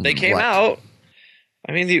then they came out.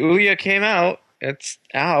 I mean, the Ouya came out. It's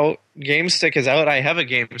out. Game Stick is out. I have a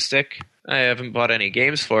Game Stick. I haven't bought any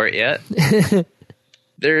games for it yet.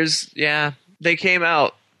 They came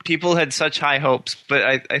out. People had such high hopes,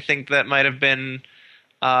 but I think that might have been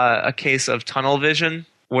a case of tunnel vision,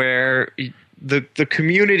 where the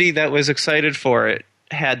community that was excited for it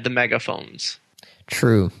had the megaphones.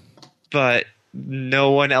 True. But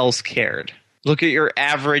no one else cared. Look at your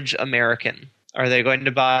average American. Are they going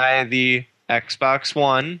to buy the Xbox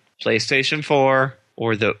One, PlayStation 4,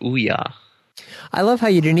 or the Ouya? I love how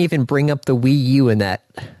you didn't even bring up the Wii U in that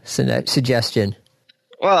suggestion.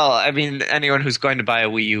 Well, I mean, anyone who's going to buy a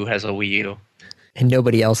Wii U has a Wii U. And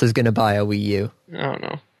nobody else is going to buy a Wii U. I don't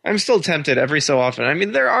know. I'm still tempted every so often. I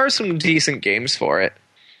mean, there are some decent games for it.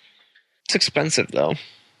 It's expensive, though.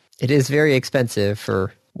 It is very expensive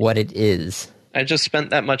for what it is. I just spent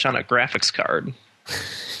that much on a graphics card.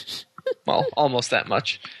 Well, almost that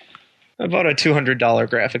much. I bought a $200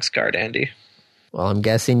 graphics card, Andy. Well, I'm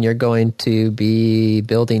guessing you're going to be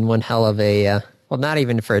building one hell of a... well, not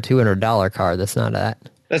even for a $200 card. That's not that.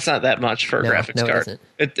 That's not that much for a graphics card.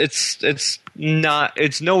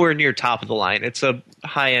 It's nowhere near top of the line. It's a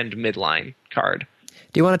high-end midline card.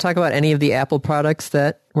 Do you want to talk about any of the Apple products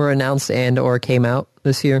that were announced and or came out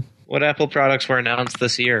this year? What Apple products were announced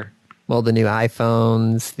this year? Well, the new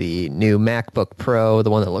iPhones, the new MacBook Pro, the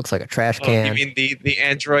one that looks like a trash can. You mean the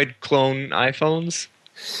Android clone iPhones?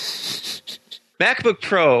 MacBook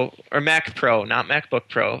Pro, or Mac Pro, not MacBook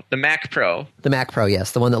Pro. The Mac Pro. The Mac Pro,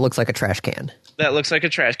 yes. The one that looks like a trash can. That looks like a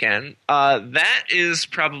trash can. That is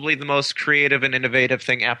probably the most creative and innovative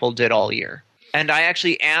thing Apple did all year. And I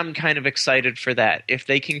actually am kind of excited for that. If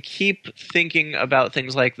they can keep thinking about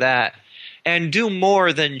things like that and do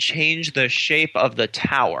more than change the shape of the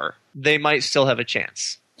tower, they might still have a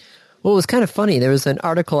chance. Well, it was kind of funny. There was an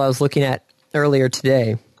article I was looking at earlier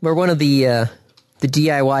today where one of the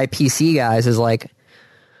DIY PC guys is like,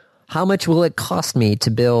 how much will it cost me to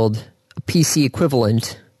build a PC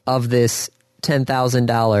equivalent of this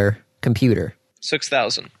 $10,000 computer?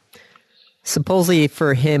 $6,000. Supposedly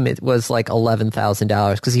for him it was like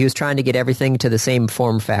 $11,000 because he was trying to get everything to the same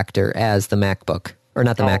form factor as the MacBook. Or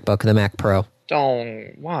not the MacBook, the Mac Pro.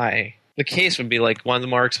 Why? The case would be like one of the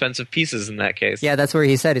more expensive pieces in that case. Yeah, that's where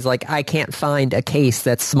he said, he's like, I can't find a case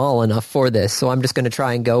that's small enough for this, so I'm just going to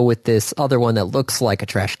try and go with this other one that looks like a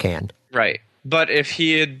trash can. Right. But if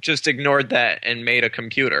he had just ignored that and made a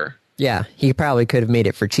computer... Yeah, he probably could have made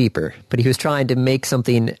it for cheaper, but he was trying to make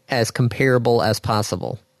something as comparable as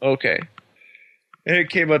possible. Okay. And it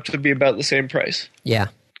came up to be about the same price. Yeah.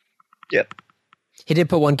 Yep. He did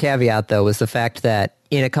put one caveat, though, was the fact that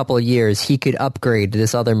in a couple of years, he could upgrade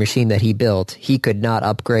this other machine that he built. He could not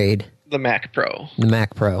upgrade The Mac Pro. the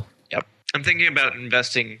Mac Pro. Yep. I'm thinking about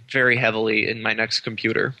investing very heavily in my next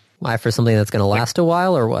computer. Why, for something that's going to last a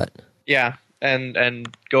while, or what? Yeah,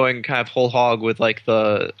 and going kind of whole hog with like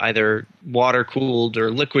the either water cooled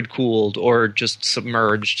or liquid cooled or just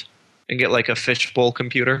submerged, and get like a fishbowl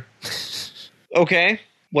computer. Okay,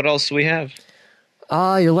 what else do we have?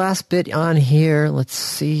 Your last bit on here, let's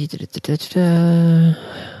see.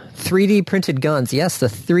 3D printed guns. Yes, the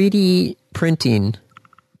 3D printing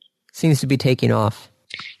seems to be taking off.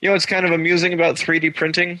 You know what's kind of amusing about 3D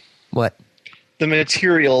printing? What? The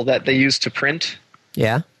material that they use to print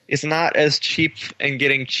Yeah? is not as cheap and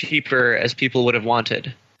getting cheaper as people would have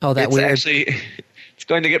wanted. Oh, that It's weird. actually, it's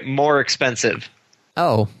going to get more expensive.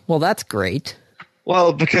 Oh, well, that's great.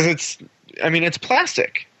 Well, because it's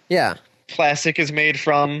plastic. Yeah. Plastic is made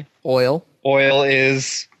from Oil, oil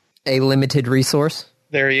is, a limited resource.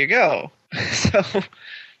 there you go. So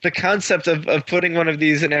the concept of putting one of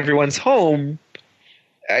these in everyone's home,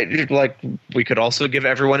 we could also give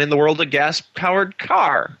everyone in the world a gas-powered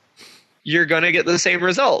car. You're going to get the same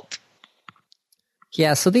result.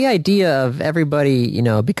 Yeah, so the idea of everybody,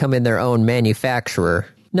 becoming their own manufacturer,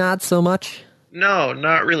 not so much. No,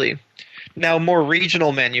 not really. Now, more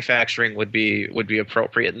regional manufacturing would be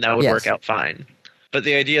appropriate, and that would Yes. work out fine. But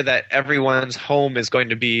the idea that everyone's home is going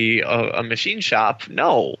to be a machine shop,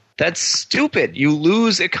 no, that's stupid. You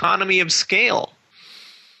lose economy of scale.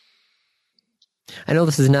 I know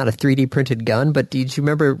this is not a 3D printed gun, but did you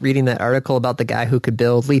remember reading that article about the guy who could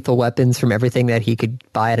build lethal weapons from everything that he could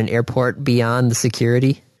buy at an airport beyond the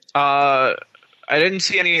security? I didn't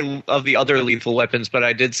see any of the other lethal weapons, but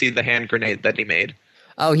I did see the hand grenade that he made.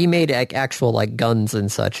 Oh, he made actual guns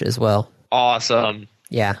and such as well. Awesome.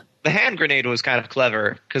 Yeah, The hand grenade was kind of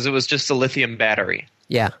clever because it was just a lithium battery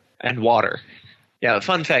yeah. and water. Yeah,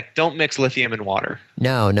 fun fact, don't mix lithium and water,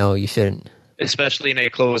 No, you shouldn't. especially in a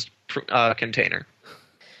closed container.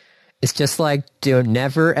 It's just like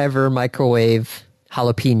never ever microwave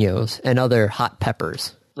jalapenos and other hot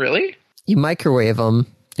peppers. Really? You microwave them,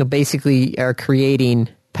 you basically are creating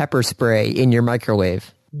pepper spray in your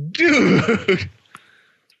microwave. Dude!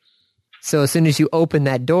 So as soon as you open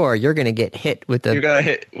that door, you're going to get hit with You the got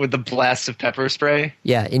hit with the blast of pepper spray?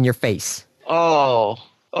 in your face. Oh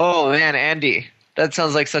man, Andy. That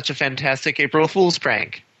sounds like such a fantastic April Fool's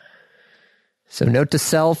prank. So note to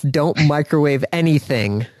self, don't microwave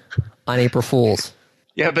anything on April Fools.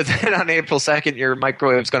 Yeah, but then on April 2nd, your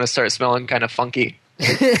microwave's going to start smelling kind of funky.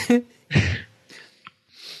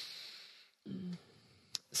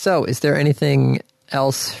 So, is there anything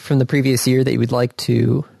else from the previous year that you would like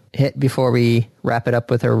to hit before we wrap it up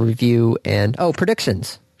with our review and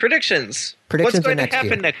predictions? Predictions. Predictions What's going for to next happen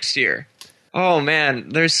year. next year? Oh man,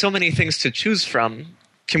 there's so many things to choose from.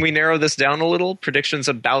 Can we narrow this down a little? Predictions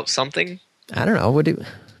about something? I don't know.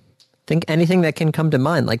 Think anything that can come to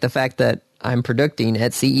mind, like the fact that I'm predicting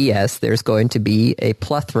at CES there's going to be a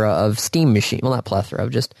plethora of Steam machines. Well, not plethora,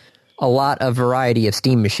 just a lot of variety of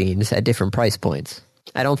Steam machines at different price points.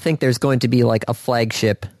 I don't think there's going to be a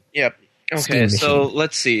flagship. Yep. Steam Okay, so machine.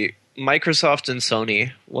 let's see. Microsoft and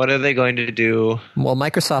Sony, what are they going to do? Well,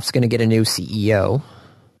 Microsoft's going to get a new CEO.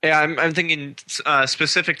 Yeah, I'm thinking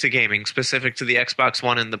specific to gaming, specific to the Xbox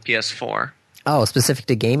One and the PS4. Oh, specific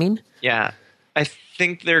to gaming? Yeah. I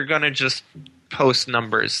think they're going to just post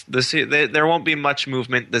numbers. This year, there won't be much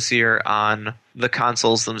movement this year on the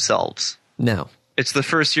consoles themselves. No. It's the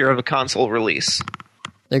first year of a console release.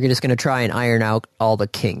 They're just going to try and iron out all the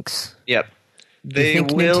kinks. Yep. I They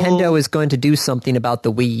think will Nintendo is going to do something about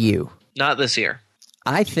the Wii U. not this year.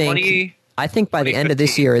 I think 20 by the end of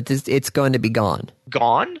this 2015. year, it's going to be gone.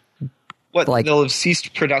 Gone? What, Like- they'll have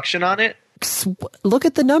ceased production on it? Look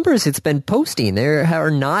at the numbers it's been posting. There are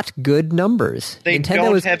not good numbers. They Nintendo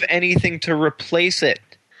don't is have anything to replace it.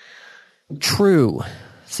 true.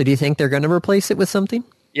 So do you think they're going to replace it with something?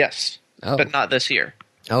 Yes, Oh. but not this year.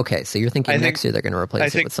 Okay, so you're thinking I think- next year they're going to I replace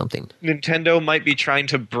it think- with something. Nintendo might be trying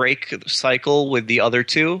to break the cycle with the other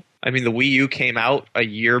two. I mean, the Wii U came out a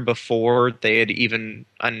year before they had even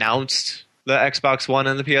announced the Xbox One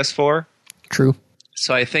and the PS4. True.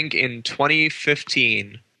 So I think in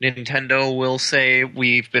 2015, Nintendo will say,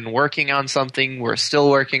 we've been working on something, we're still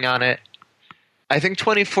working on it. I think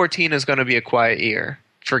 2014 is going to be a quiet year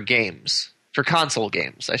for games. For console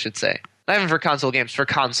games, I should say. Not even for console games, for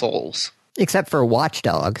consoles. Except for Watch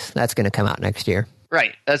Dogs. That's going to come out next year.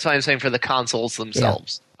 Right. That's why I'm saying for the consoles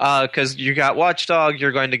themselves. Because you got Watch Dog,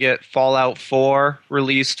 you're going to get Fallout 4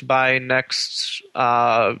 released by next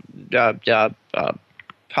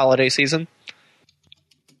holiday season.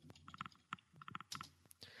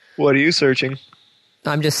 What are you searching?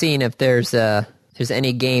 I'm just seeing if there's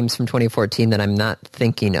any games from 2014 that I'm not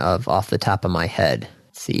thinking of off the top of my head.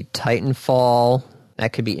 Let's see, Titanfall,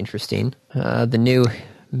 that could be interesting. The new,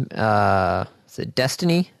 is it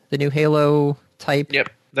Destiny? The new Halo type? Yep,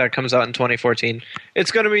 that comes out in 2014.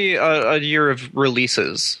 It's going to be a year of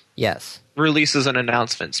releases. Yes. Releases and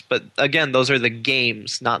announcements. But again, those are the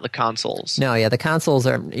games, not the consoles. No, yeah, the consoles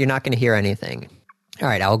you're not going to hear anything. All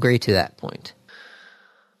right, I'll agree to that point.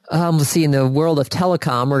 Let's see, in the world of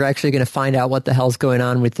telecom, we're actually going to find out what the hell's going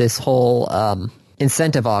on with this whole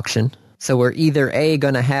incentive auction. So we're either A,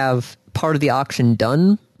 going to have part of the auction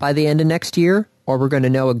done by the end of next year, or we're going to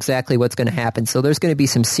know exactly what's going to happen. So there's going to be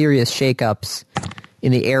some serious shakeups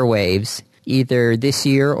in the airwaves, either this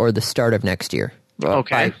year or the start of next year.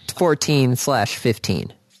 Okay. 14/15.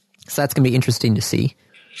 So that's going to be interesting to see.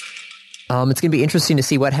 It's going to be interesting to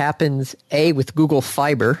see what happens, A, with Google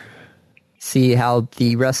Fiber, see how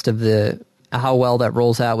the rest of how well that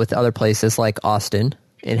rolls out with other places like Austin,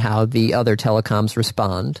 and how the other telecoms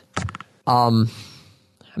respond. I'm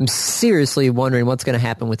seriously wondering what's going to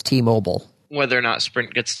happen with T-Mobile. Whether or not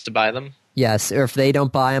Sprint gets to buy them. Yes, or if they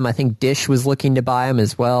don't buy them, I think Dish was looking to buy them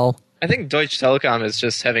as well. I think Deutsche Telekom is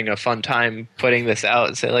just having a fun time putting this out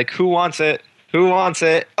and say, like, who wants it? Who wants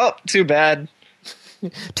it? Oh, too bad.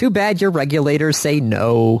 Too bad your regulators say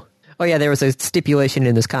no. Oh, yeah, there was a stipulation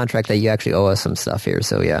in this contract that you actually owe us some stuff here.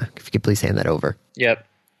 So, yeah, if you could please hand that over. Yep.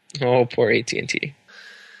 Oh, poor AT&T.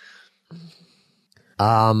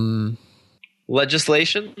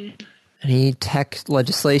 Legislation? Any tech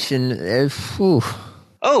legislation?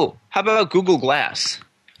 Oh, how about Google Glass?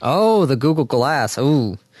 Oh, the Google Glass.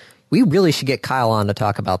 Oh, we really should get Kyle on to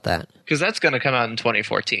talk about that. Because that's going to come out in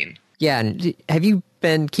 2014. Yeah, and have you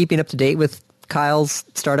been keeping up to date with Kyle's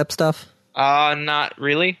startup stuff? Not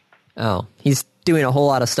really. Oh, he's doing a whole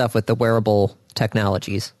lot of stuff with the wearable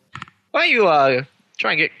technologies. Why don't you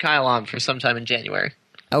try and get Kyle on for sometime in January?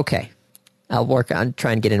 Okay. I'll work on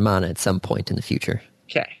trying to get him on at some point in the future.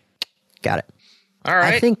 Okay. Got it. All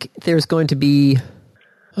right. I think there's going to be...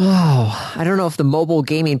 I don't know if the mobile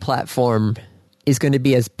gaming platform is going to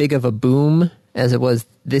be as big of a boom as it was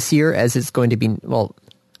this year as it's going to be... Well,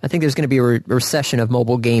 I think there's going to be a recession of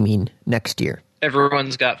mobile gaming next year.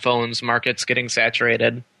 Everyone's got phones. Market's getting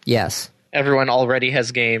saturated. Yes. Everyone already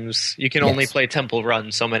has games. You can only play Temple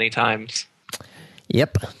Run so many times.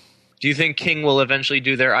 Yep. Do you think King will eventually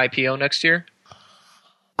do their IPO next year?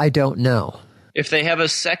 I don't know. If they have a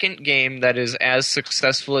second game that is as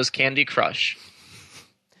successful as Candy Crush,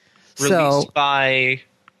 released by,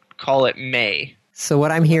 call it May. So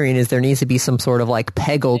what I'm hearing is there needs to be some sort of like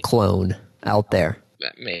Peggle clone out there.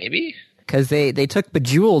 Maybe. Because they took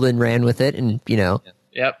Bejeweled and ran with it, and, you know,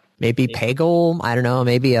 Yep. maybe Peggle, I don't know,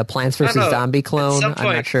 maybe a Plants vs. Zombie clone. At some point,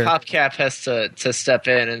 I'm not sure. PopCap has to step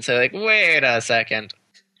in and say, like, wait a second.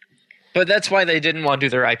 But that's why they didn't want to do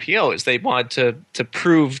their IPO, is they wanted to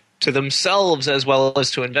prove to themselves as well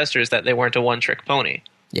as to investors that they weren't a one-trick pony.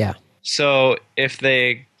 Yeah. So if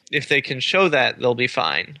they can show that, they'll be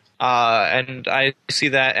fine. And I see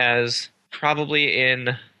that as probably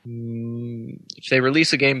if they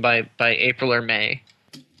release a game by April or May,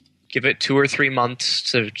 give it 2 or 3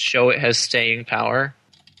 months to show it has staying power.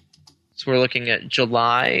 So we're looking at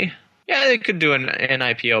July. Yeah, they could do an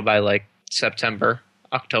IPO by like September,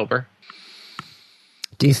 October.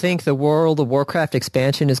 Do you think the World of Warcraft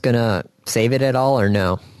expansion is going to save it at all, or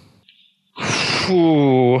no?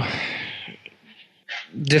 Ooh.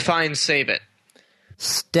 Define save it.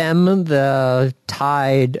 Stem the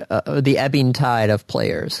tide, the ebbing tide of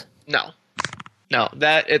players. No,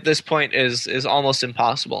 that at this point is almost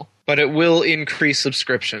impossible. But it will increase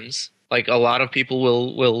subscriptions. Like, a lot of people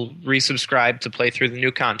will resubscribe to play through the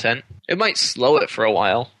new content. It might slow it for a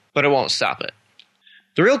while, but it won't stop it.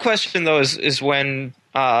 The real question, though, is when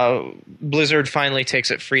Blizzard finally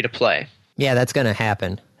takes it free to play. Yeah, that's going to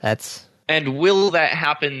happen. And will that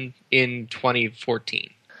happen in 2014?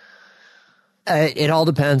 It all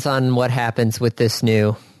depends on what happens with this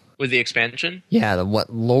new... With the expansion? Yeah,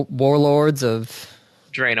 Warlords of...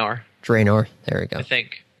 Draenor. There we go.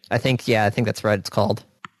 I think that's right, it's called.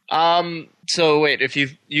 So wait, do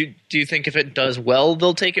you think if it does well,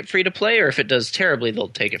 they'll take it free to play, or if it does terribly, they'll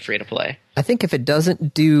take it free to play? I think if it does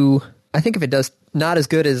not as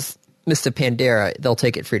good as Mists of Pandaria, they'll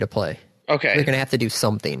take it free to play. Okay. They're going to have to do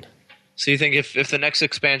something. So you think if the next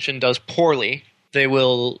expansion does poorly, they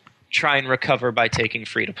will try and recover by taking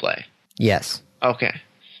free to play? Yes. Okay.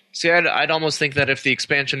 See, I'd almost think that if the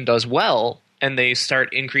expansion does well, and they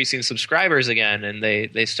start increasing subscribers again, and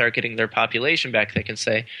they start getting their population back, they can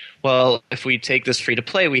say, well, if we take this free to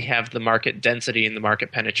play, we have the market density and the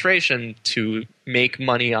market penetration to make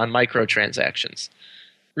money on microtransactions.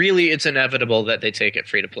 Really, it's inevitable that they take it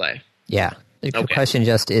free to play. Yeah. The question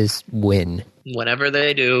just is when. Whenever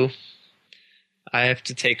they do, I have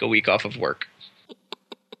to take a week off of work.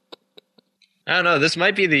 I don't know. This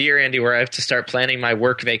might be the year, Andy, where I have to start planning my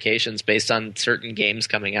work vacations based on certain games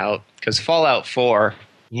coming out. Because Fallout 4,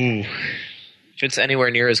 if it's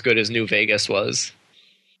anywhere near as good as New Vegas was.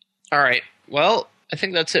 All right. Well, I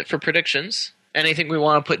think that's it for predictions. Anything we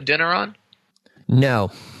want to put dinner on?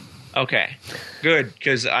 No. Okay. Good,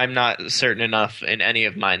 because I'm not certain enough in any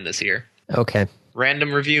of mine this year. Okay.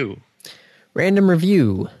 Random review.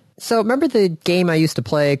 So remember the game I used to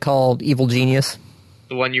play called Evil Genius?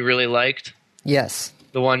 The one you really liked? Yes.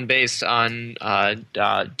 The one based on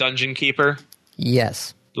Dungeon Keeper?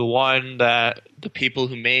 Yes. The one that the people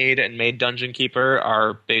who made Dungeon Keeper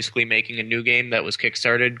are basically making a new game that was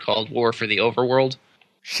kickstarted called War for the Overworld?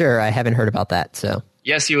 Sure, I haven't heard about that, so.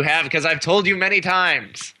 Yes, you have, because I've told you many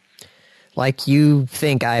times. Like you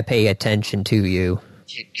think I pay attention to you.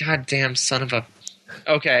 You goddamn son of a...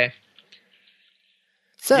 Okay.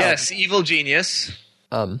 So, yes, Evil Genius.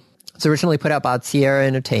 It's originally put out by Sierra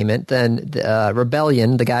Entertainment. Then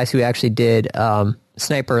Rebellion, the guys who actually did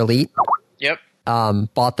Sniper Elite, Yep.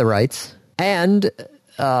 bought the rights. And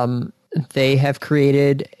they have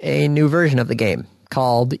created a new version of the game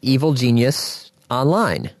called Evil Genius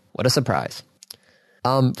Online. What a surprise.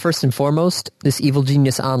 First and foremost, this Evil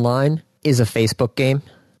Genius Online is a Facebook game.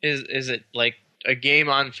 Is it like a game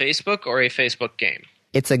on Facebook or a Facebook game?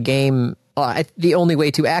 It's a game... the only way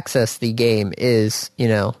to access the game is,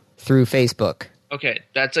 through Facebook. Okay,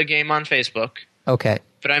 that's a game on Facebook. Okay.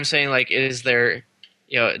 But I'm saying, like, is there,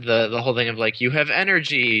 the whole thing of, like, you have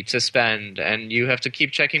energy to spend and you have to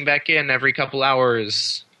keep checking back in every couple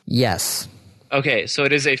hours? Yes. Okay, so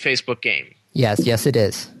it is a Facebook game. Yes, it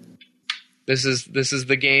is. This is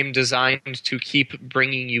the game designed to keep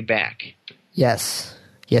bringing you back. Yes,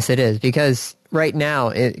 it is. Because right now,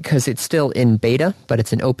 because it's still in beta, but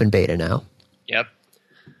it's an open beta now. Yep.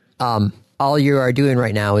 All you are doing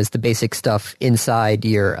right now is the basic stuff inside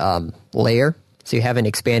your layer. So you haven't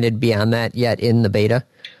expanded beyond that yet in the beta.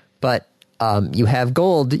 But you have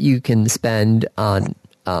gold you can spend on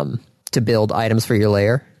to build items for your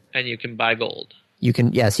layer. And you can buy gold. You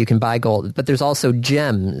can buy gold. But there's also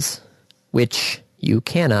gems, which you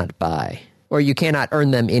cannot buy. Or you cannot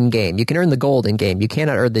earn them in-game. You can earn the gold in-game. You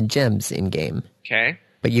cannot earn the gems in-game. Okay.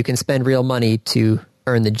 But you can spend real money to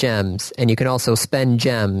earn the gems. And you can also spend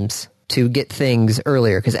gems to get things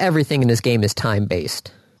earlier. Because everything in this game is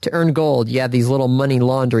time-based. To earn gold, you have these little money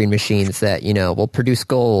laundering machines that, will produce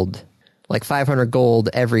gold. Like 500 gold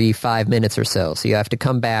every 5 minutes or so. So you have to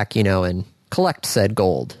come back, and collect said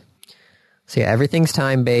gold. So yeah, everything's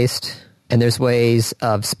time-based. And there's ways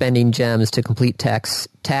of spending gems to complete tasks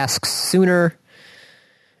sooner,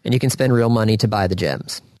 and you can spend real money to buy the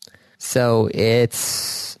gems. So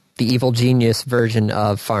it's the Evil Genius version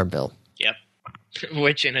of Farmville. Yep.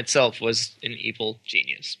 Which in itself was an evil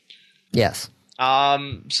genius. Yes.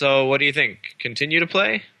 So what do you think? Continue to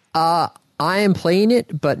play? I am playing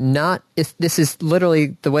it, but not... This is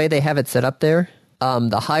literally the way they have it set up there.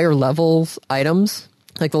 The higher levels items...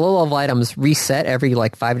 Like, the low-level items reset every,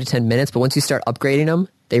 5 to 10 minutes, but once you start upgrading them,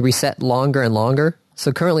 they reset longer and longer.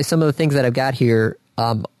 So currently, some of the things that I've got here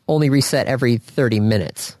only reset every 30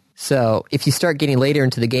 minutes. So if you start getting later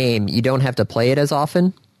into the game, you don't have to play it as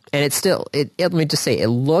often. And it's still, let me just say, it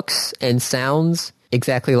looks and sounds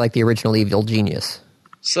exactly like the original Evil Genius.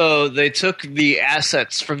 So they took the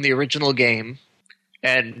assets from the original game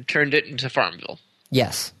and turned it into Farmville.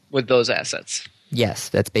 Yes. With those assets. Yes,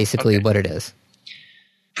 that's basically what it is.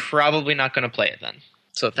 Probably not going to play it then.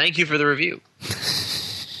 So thank you for the review.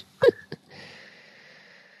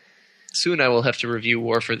 Soon I will have to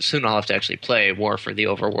review soon I'll have to actually play War for the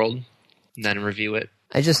Overworld and then review it.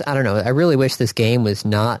 I don't know. I really wish this game was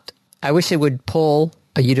not... I wish it would pull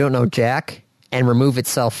a You Don't Know Jack and remove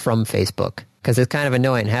itself from Facebook. Because it's kind of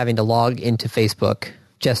annoying having to log into Facebook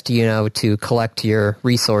just, to collect your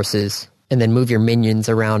resources and then move your minions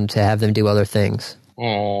around to have them do other things.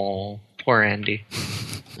 Oh, poor Andy.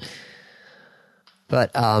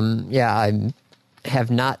 But, I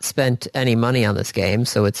have not spent any money on this game,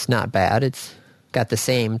 so it's not bad. It's got the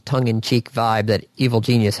same tongue-in-cheek vibe that Evil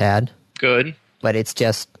Genius had. Good. But it's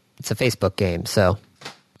a Facebook game, so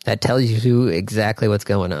that tells you exactly what's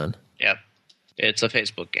going on. Yep. It's a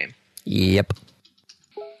Facebook game. Yep.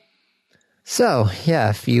 So,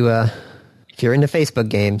 yeah, if you're into Facebook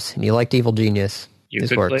games and you liked Evil Genius, you this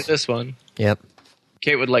could works. play this one. Yep.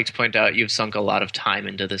 Kate would like to point out you've sunk a lot of time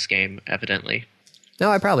into this game, evidently. No,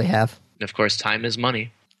 I probably have. And of course, time is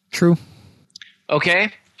money. True.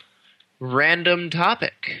 Okay. Random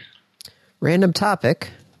topic. Random topic.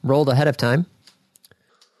 Rolled ahead of time.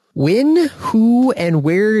 When, who, and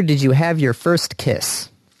where did you have your first kiss?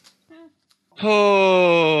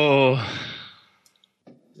 Oh.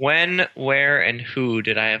 When, where, and who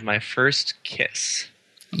did I have my first kiss?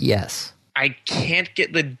 Yes. I can't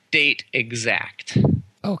get the date exact.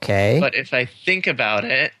 Okay. But if I think about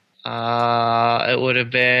it, it would have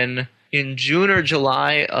been in June or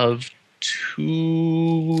July of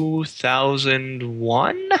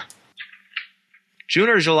 2001? June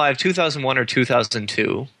or July of 2001 or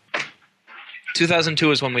 2002.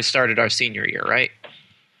 2002 is when we started our senior year, right?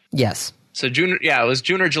 Yes. So it was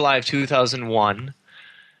June or July of 2001.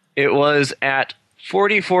 It was at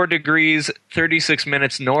 44 degrees, 36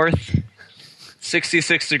 minutes north,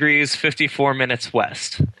 66 degrees, 54 minutes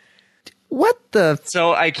west. What the?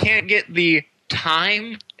 So I can't get the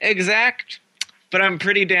time exact, but I'm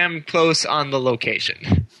pretty damn close on the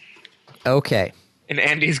location. Okay. And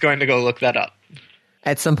Andy's going to go look that up.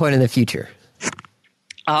 At some point in the future.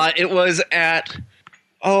 It was at,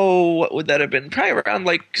 what would that have been? Probably around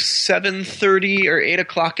like 7:30 or 8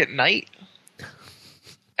 o'clock at night.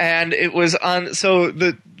 And it was on, so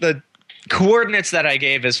the coordinates that I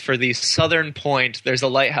gave is for the southern point. There's a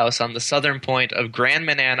lighthouse on the southern point of Grand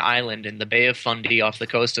Manan Island in the Bay of Fundy off the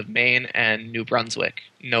coast of Maine and New Brunswick,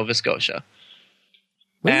 Nova Scotia.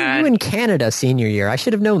 When were you in Canada senior year? I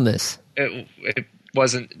should have known this. It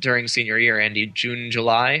wasn't during senior year, Andy. June,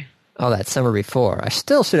 July. Oh, that summer before. I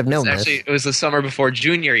still should have known this. Actually, it was the summer before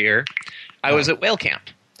junior year. I was at whale camp.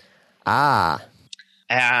 Ah.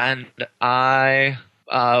 And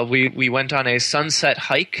we went on a sunset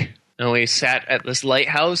hike, and we sat at this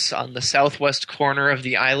lighthouse on the southwest corner of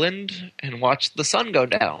the island and watched the sun go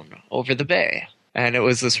down over the bay. And it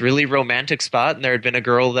was this really romantic spot, and there had been a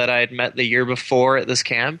girl that I had met the year before at this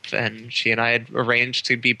camp, and she and I had arranged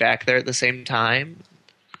to be back there at the same time.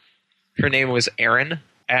 Her name was Erin,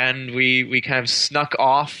 and we kind of snuck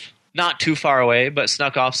off, not too far away, but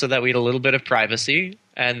snuck off so that we had a little bit of privacy,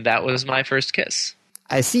 and that was my first kiss.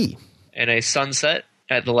 I see. In a sunset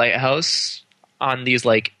at the lighthouse on these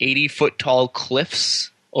like 80-foot tall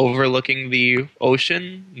cliffs overlooking the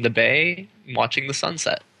ocean, the bay, watching the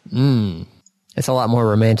sunset. It's a lot more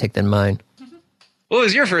romantic than mine. What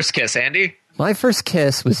was your first kiss, Andy? My first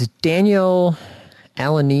kiss was Daniel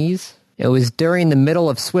Alanese. It was during the middle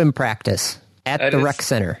of swim practice at the rec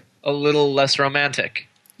center. A little less romantic.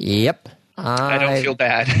 Yep. I don't feel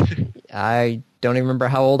bad. I don't even remember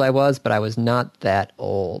how old I was, but I was not that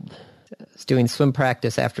old. I was doing swim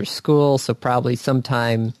practice after school, so probably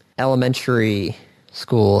sometime elementary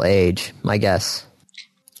school age, my guess.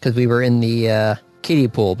 Because we were in the kiddie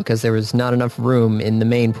pool because there was not enough room in the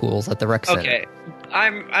main pools at the rec center. Okay,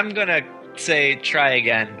 I'm gonna say try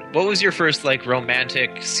again. What was your first like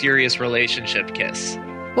romantic, serious relationship kiss?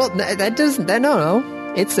 Well, that doesn't. No.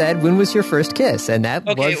 It said, "When was your first kiss?" And that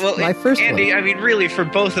was my first Andy, one. I mean, really, for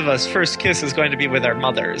both of us, first kiss is going to be with our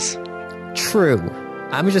mothers. True.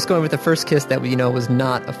 I'm just going with the first kiss that was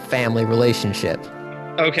not a family relationship.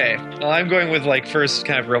 Okay. Well, I'm going with like first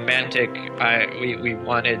kind of romantic. We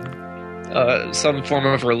wanted some form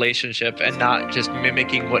of relationship and not just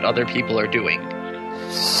mimicking what other people are doing.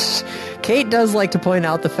 Kate does like to point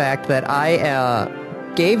out the fact that I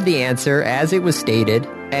gave the answer as it was stated,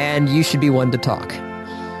 and you should be one to talk.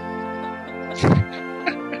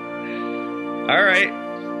 All right.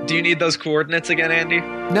 Do you need those coordinates again, Andy?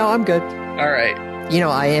 No, I'm good. All right.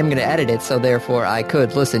 I am going to edit it, so therefore I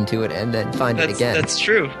could listen to it and then find it again. That's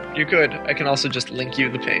true. You could. I can also just link you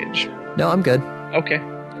the page. No, I'm good. Okay.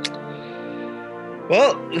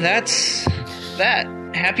 Well, that's that.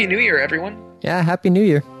 Happy New Year, everyone. Yeah, Happy New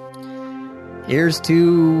Year. Here's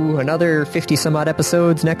to another 50-some-odd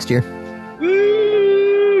episodes next year.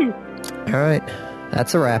 Woo! All right.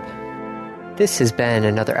 That's a wrap. This has been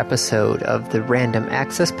another episode of the Random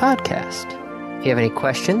Access Podcast. If you have any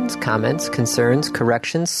questions, comments, concerns,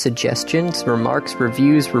 corrections, suggestions, remarks,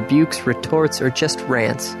 reviews, rebukes, retorts, or just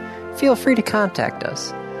rants, feel free to contact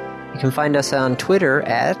us. You can find us on Twitter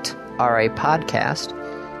at RAPodcast,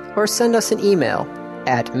 or send us an email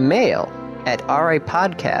at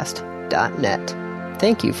mail@rapodcast.net.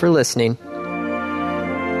 Thank you for listening.